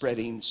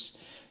spreading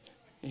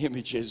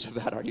images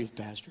about our youth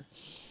pastor.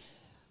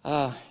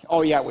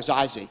 Oh yeah, it was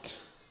Isaac.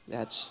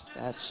 That's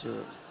who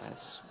it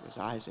was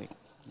Isaac.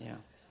 Yeah,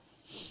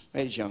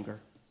 he's younger.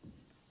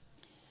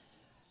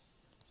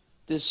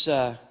 This,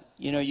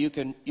 you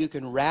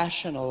can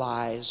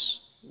rationalize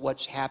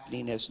what's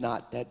happening as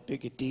not that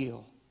big a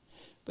deal,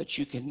 but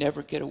you can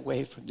never get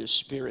away from the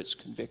Spirit's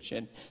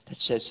conviction that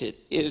says it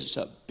is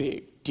a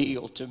big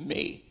deal to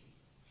me.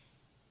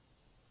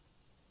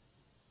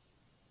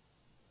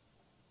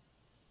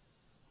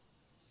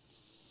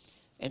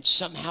 And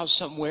somehow,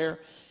 somewhere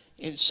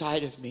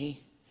inside of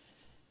me,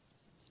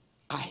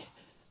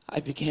 I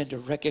began to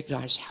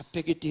recognize how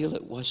big a deal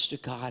it was to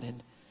God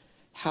and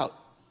how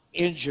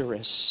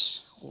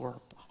injurious or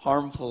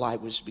harmful I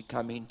was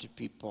becoming to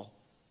people.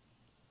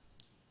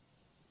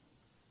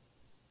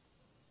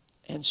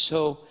 And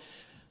so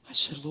I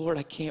said, Lord,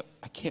 I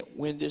can't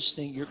win this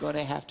thing. You're going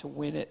to have to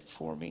win it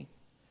for me.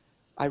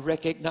 I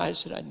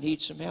recognize that I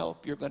need some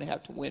help. You're going to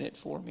have to win it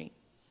for me.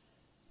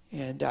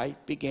 And I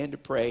began to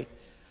pray,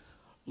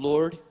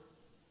 Lord,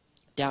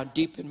 down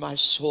deep in my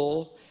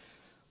soul,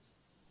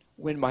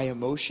 when my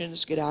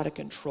emotions get out of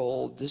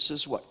control, this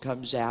is what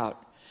comes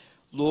out.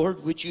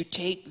 Lord, would you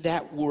take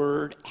that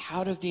word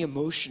out of the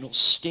emotional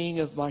sting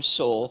of my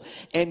soul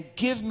and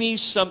give me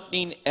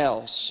something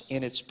else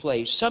in its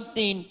place,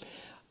 something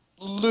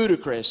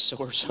ludicrous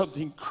or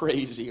something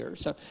crazy or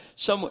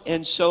some.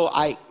 And so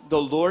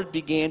the Lord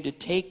began to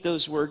take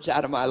those words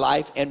out of my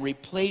life and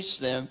replace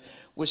them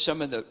with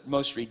some of the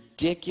most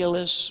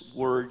ridiculous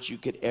words you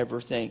could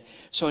ever think.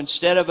 So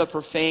instead of a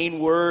profane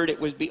word,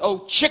 it would be,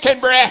 oh, chicken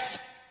breath,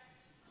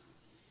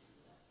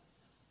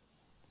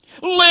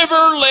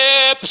 liver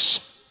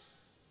lips.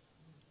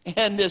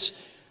 And this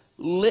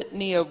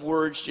litany of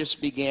words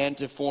just began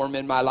to form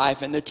in my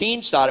life. And the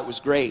teens thought it was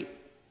great.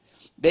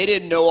 They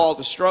didn't know all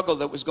the struggle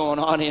that was going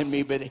on in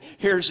me, but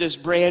here's this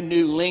brand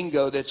new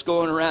lingo that's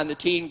going around the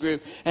teen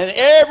group. And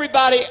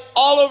everybody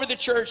all over the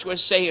church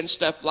was saying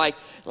stuff like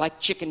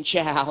chicken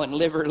chow and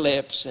liver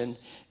lips and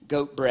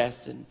goat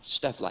breath and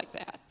stuff like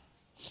that.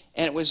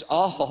 And it was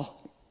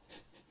all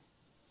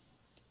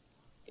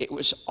It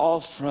was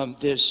all from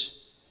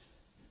this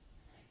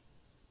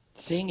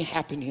thing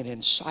happening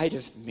inside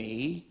of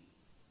me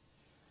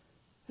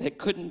that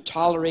couldn't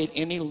tolerate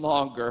any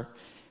longer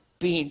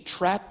being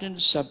trapped in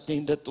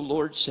something that the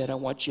Lord said, I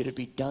want you to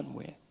be done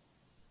with.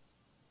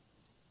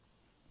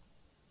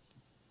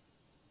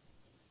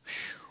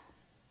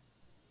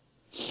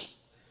 Whew.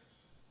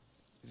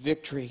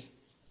 Victory.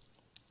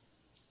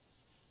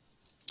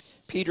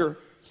 Peter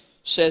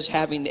says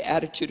having the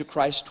attitude of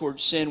Christ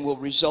towards sin will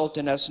result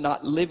in us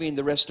not living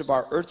the rest of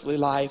our earthly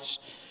lives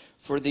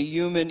for the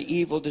human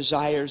evil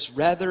desires.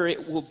 Rather,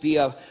 it will be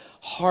a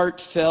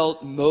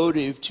heartfelt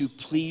motive to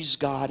please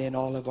God in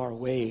all of our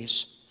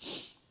ways.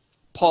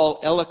 Paul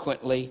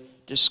eloquently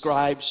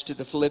describes to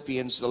the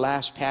Philippians the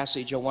last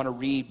passage I want to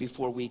read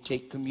before we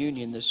take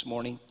communion this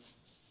morning.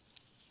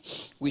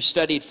 We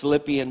studied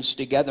Philippians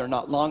together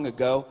not long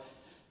ago,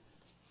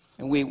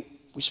 and we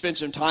spent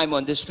some time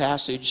on this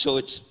passage, so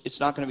it's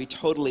not going to be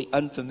totally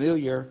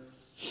unfamiliar.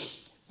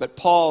 But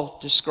Paul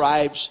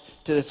describes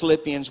to the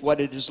Philippians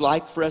what it is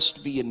like for us to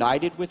be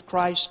united with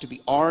Christ, to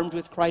be armed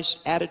with Christ's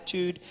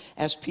attitude,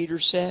 as Peter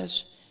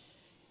says.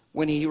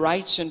 When he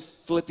writes in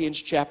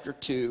Philippians chapter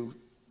 2,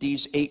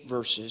 these 8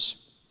 verses,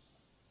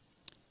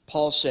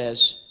 Paul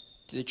says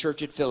to the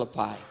church at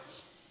Philippi,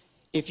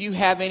 if you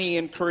have any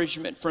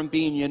encouragement from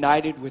being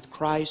united with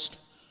Christ,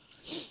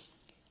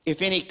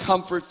 if any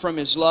comfort from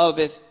his love,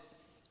 if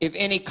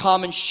any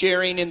common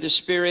sharing in the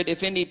Spirit,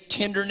 if any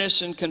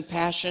tenderness and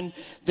compassion,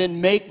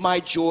 then make my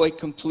joy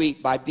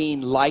complete by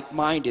being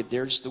like-minded.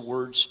 There's the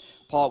words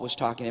Paul was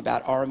talking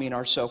about, arming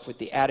ourselves with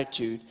the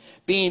attitude.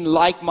 Being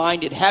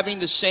like-minded, having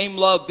the same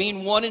love,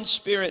 being one in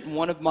spirit and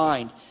one of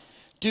mind.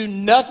 Do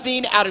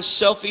nothing out of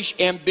selfish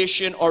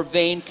ambition or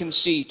vain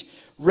conceit.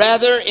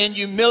 Rather, in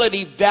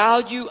humility,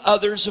 value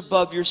others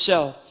above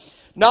yourself.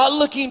 Not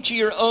looking to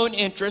your own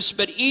interests,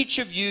 but each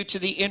of you to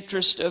the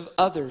interest of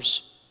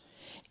others.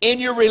 In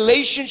your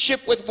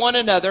relationship with one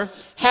another,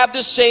 have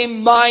the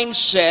same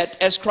mindset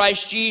as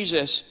Christ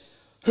Jesus,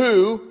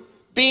 who,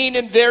 being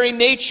in very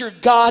nature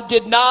God,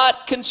 did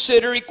not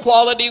consider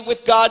equality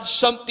with God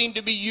something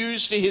to be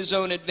used to his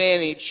own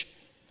advantage.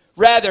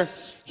 Rather,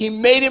 he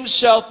made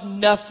himself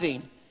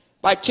nothing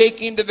by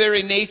taking the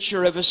very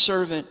nature of a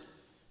servant.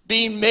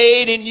 Being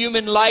made in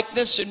human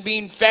likeness and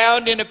being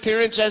found in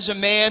appearance as a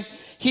man,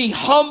 he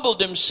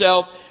humbled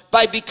himself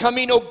by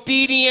becoming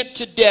obedient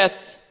to death,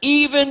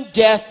 even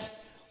death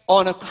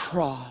on a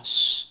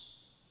cross.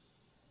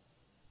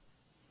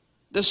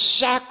 The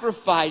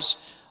sacrifice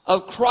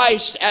of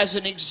Christ as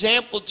an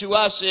example to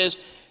us is,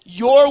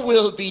 your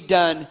will be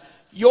done,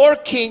 your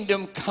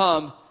kingdom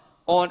come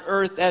on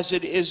earth as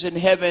it is in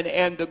heaven,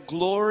 and the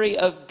glory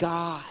of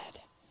God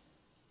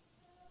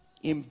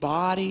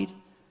embodied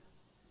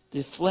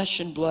the flesh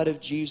and blood of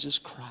Jesus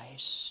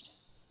Christ.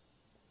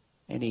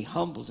 And he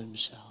humbled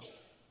himself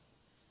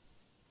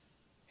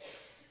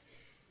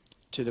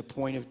to the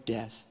point of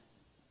death.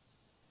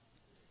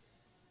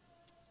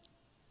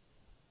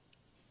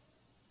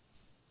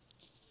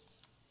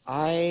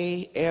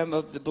 I am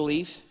of the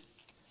belief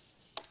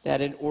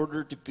that in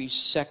order to be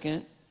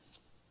second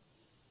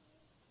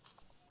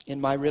in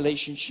my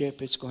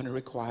relationship, it's going to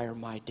require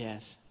my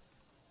death.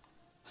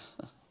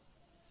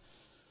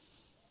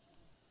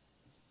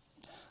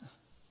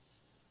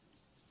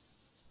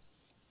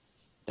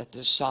 That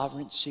the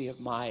sovereignty of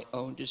my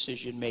own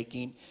decision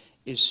making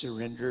is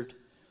surrendered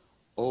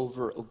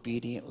over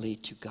obediently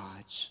to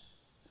God's.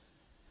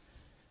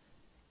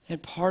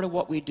 And part of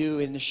what we do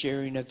in the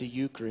sharing of the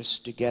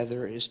Eucharist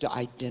together is to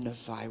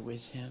identify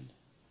with him.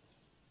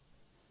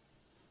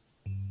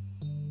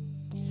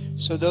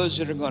 So those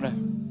that are going to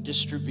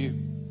distribute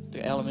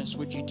the elements,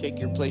 would you take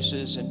your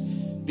places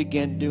and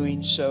begin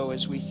doing so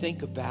as we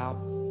think about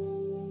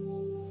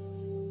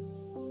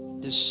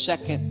the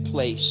second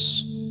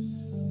place,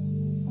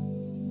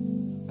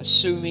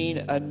 assuming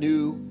a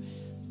new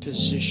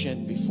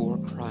position before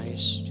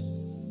Christ.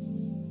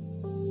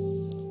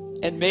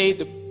 And may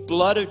the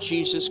blood of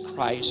Jesus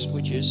Christ,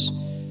 which is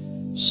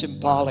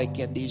symbolic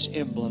in these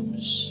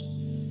emblems,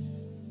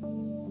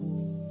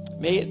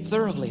 may it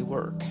thoroughly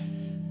work.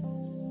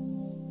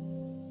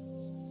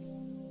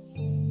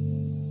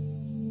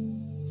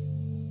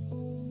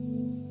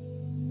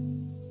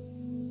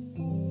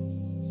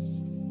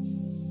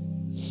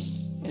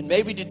 And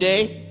maybe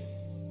today,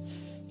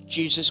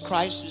 Jesus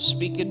Christ is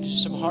speaking to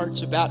some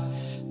hearts about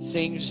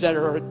things that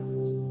you're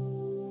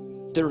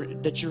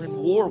in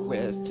war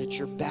with, that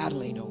you're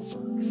battling over.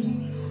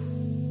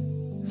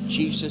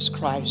 Jesus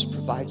Christ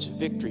provides a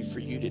victory for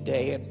you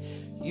today, and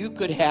you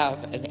could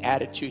have an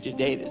attitude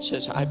today that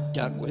says, I'm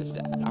done with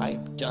that.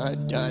 I'm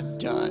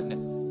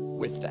done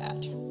with that.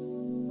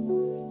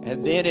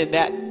 And then in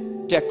that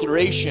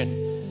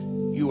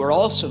declaration, you are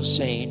also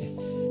saying,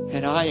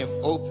 and I am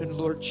open,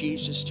 Lord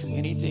Jesus, to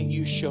anything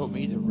you show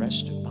me the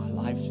rest of my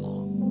life long.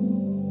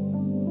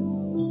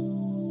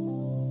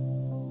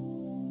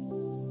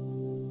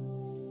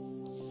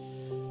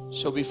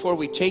 So before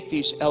we take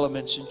these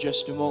elements in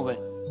just a moment,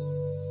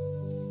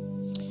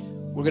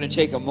 we're going to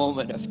take a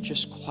moment of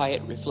just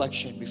quiet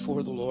reflection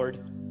before the Lord.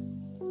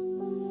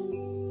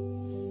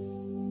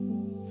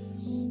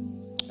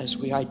 as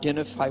we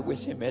identify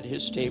with him at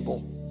his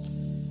table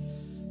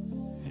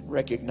and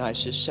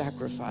recognize his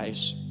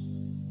sacrifice,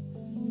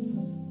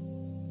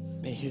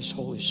 may his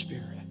Holy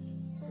Spirit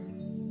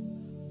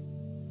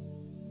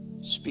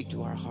speak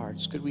to our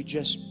hearts. Could we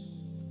just,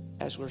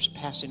 as we're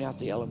passing out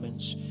the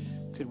elements,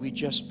 could we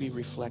just be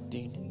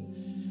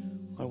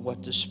reflecting on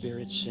what the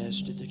Spirit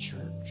says to the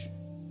church?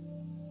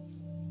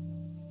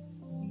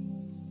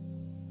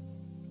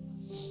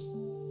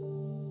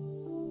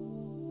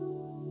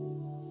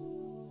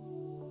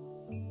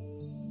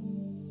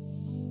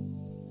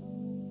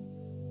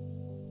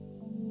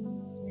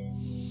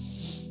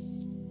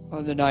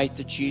 On the night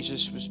that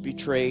Jesus was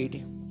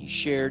betrayed, he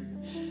shared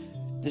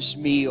this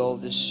meal,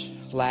 this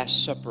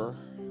Last Supper,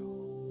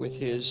 with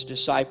his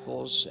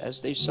disciples.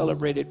 As they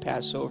celebrated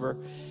Passover,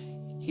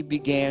 he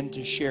began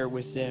to share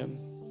with them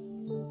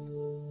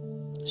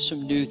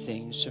some new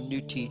things, some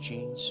new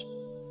teachings.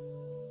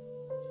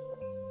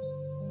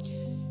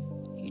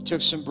 He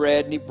took some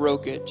bread and he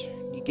broke it.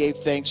 He gave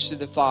thanks to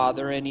the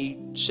Father, and he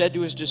said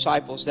to his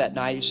disciples that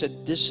night, he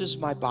said, "This is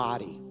my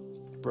body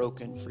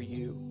broken for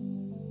you."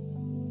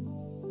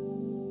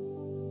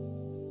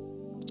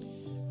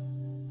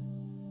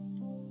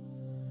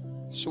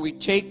 So we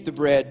take the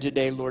bread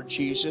today, Lord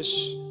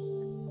Jesus,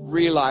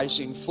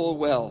 realizing full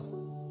well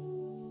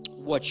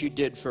what you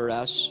did for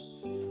us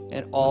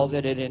and all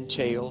that it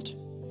entailed.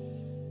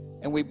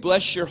 And we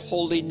bless your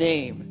holy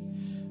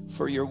name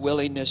for your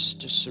willingness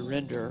to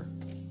surrender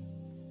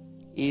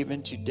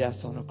even to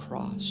death on a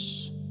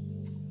cross.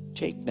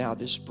 Take now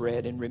this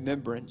bread in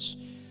remembrance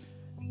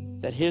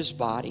that his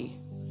body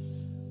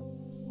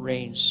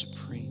reigns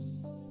supreme.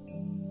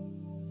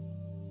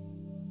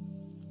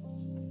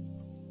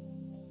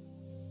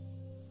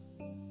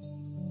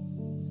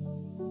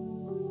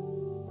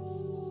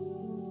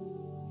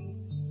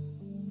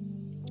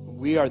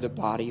 We are the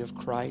body of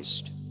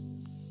Christ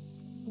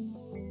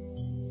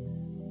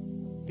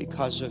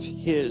because of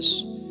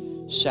his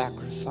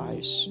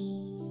sacrifice.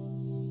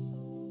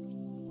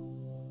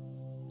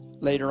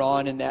 Later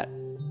on in that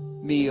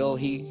meal,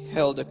 he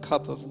held a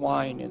cup of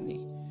wine in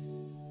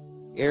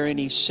the air, and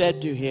he said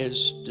to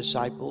his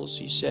disciples,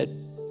 he said,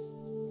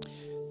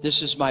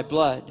 "This is my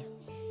blood."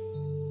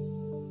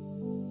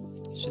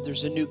 He said,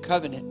 there's a new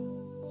covenant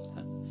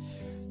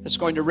that's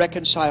going to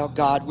reconcile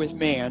God with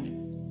man.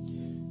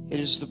 It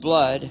is the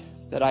blood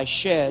that I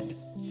shed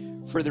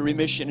for the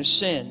remission of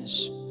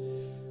sins.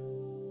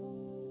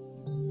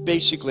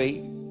 Basically,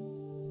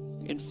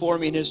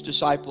 informing his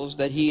disciples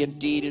that he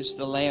indeed is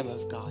the Lamb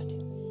of God.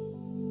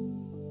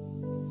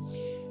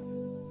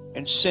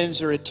 And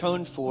sins are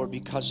atoned for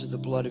because of the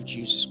blood of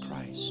Jesus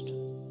Christ.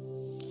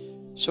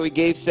 So he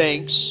gave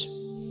thanks,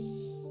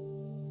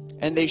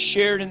 and they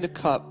shared in the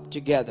cup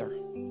together,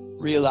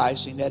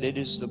 realizing that it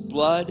is the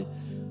blood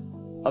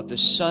of the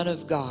Son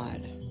of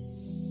God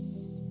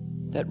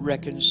that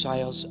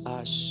reconciles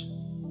us,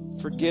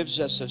 forgives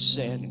us of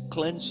sin,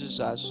 cleanses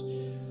us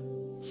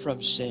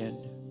from sin.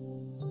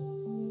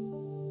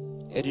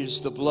 It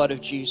is the blood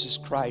of Jesus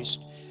Christ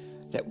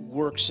that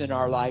works in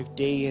our life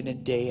day in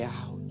and day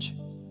out.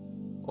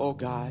 Oh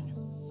God,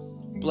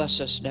 bless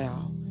us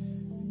now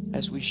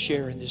as we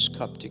share in this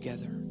cup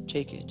together.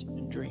 Take it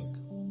and drink.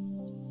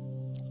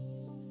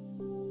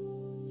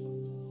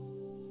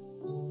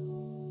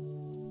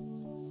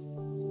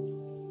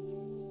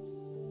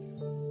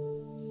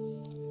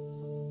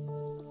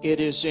 It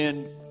is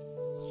in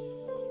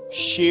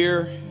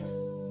sheer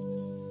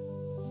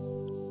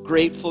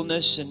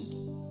gratefulness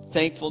and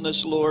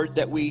thankfulness, Lord,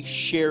 that we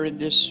share in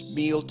this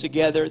meal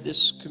together,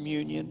 this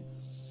communion.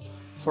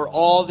 For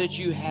all that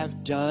you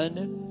have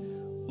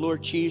done,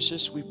 Lord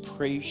Jesus, we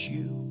praise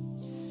you.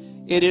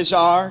 It is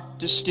our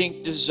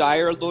distinct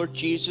desire, Lord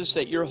Jesus,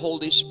 that your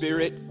Holy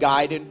Spirit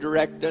guide and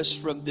direct us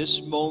from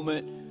this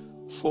moment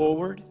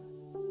forward.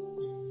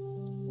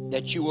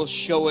 That you will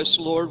show us,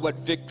 Lord, what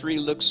victory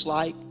looks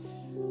like.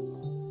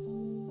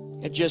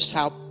 And just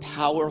how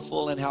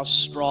powerful and how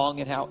strong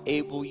and how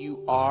able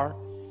you are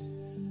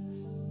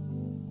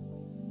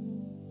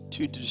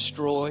to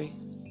destroy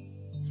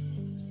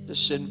the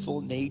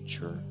sinful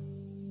nature.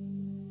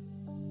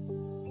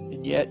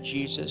 And yet,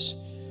 Jesus,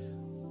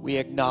 we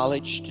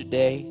acknowledge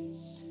today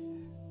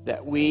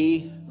that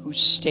we who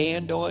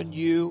stand on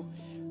you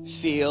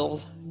feel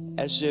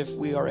as if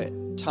we are at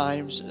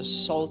times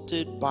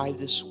assaulted by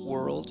this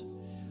world.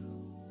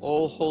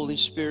 Oh, Holy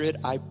Spirit,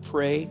 I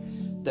pray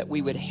that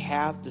we would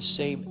have the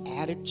same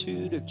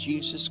attitude of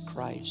Jesus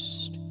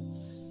Christ,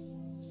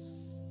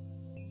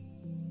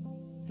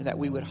 and that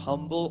we would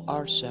humble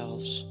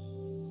ourselves,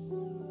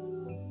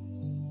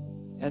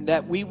 and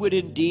that we would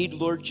indeed,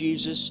 Lord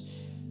Jesus,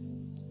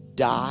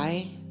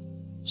 die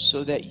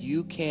so that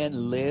you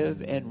can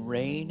live and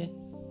reign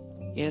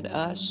in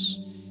us.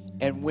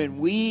 And when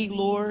we,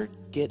 Lord,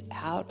 get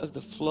out of the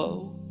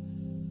flow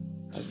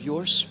of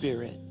your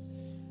Spirit,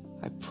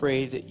 I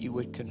pray that you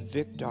would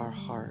convict our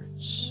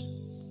hearts,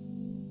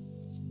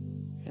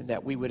 and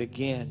that we would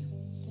again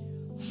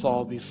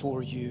fall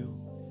before you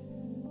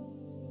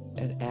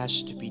and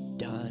ask to be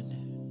done.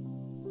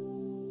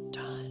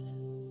 Done.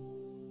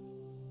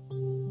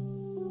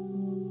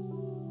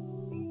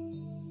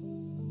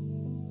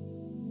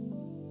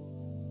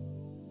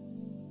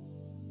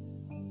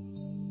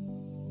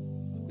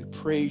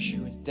 praise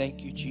you and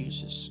thank you,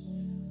 Jesus.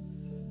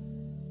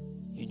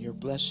 In your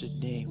blessed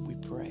name we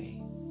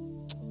pray.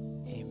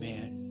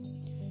 Amen.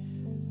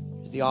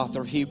 The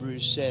author of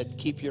Hebrews said,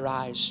 keep your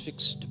eyes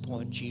fixed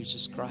upon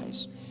Jesus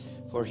Christ,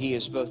 for he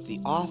is both the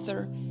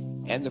author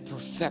and the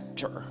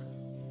perfecter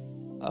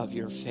of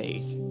your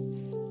faith.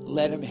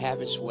 Let him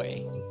have his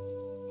way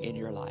in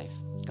your life.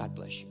 God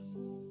bless you.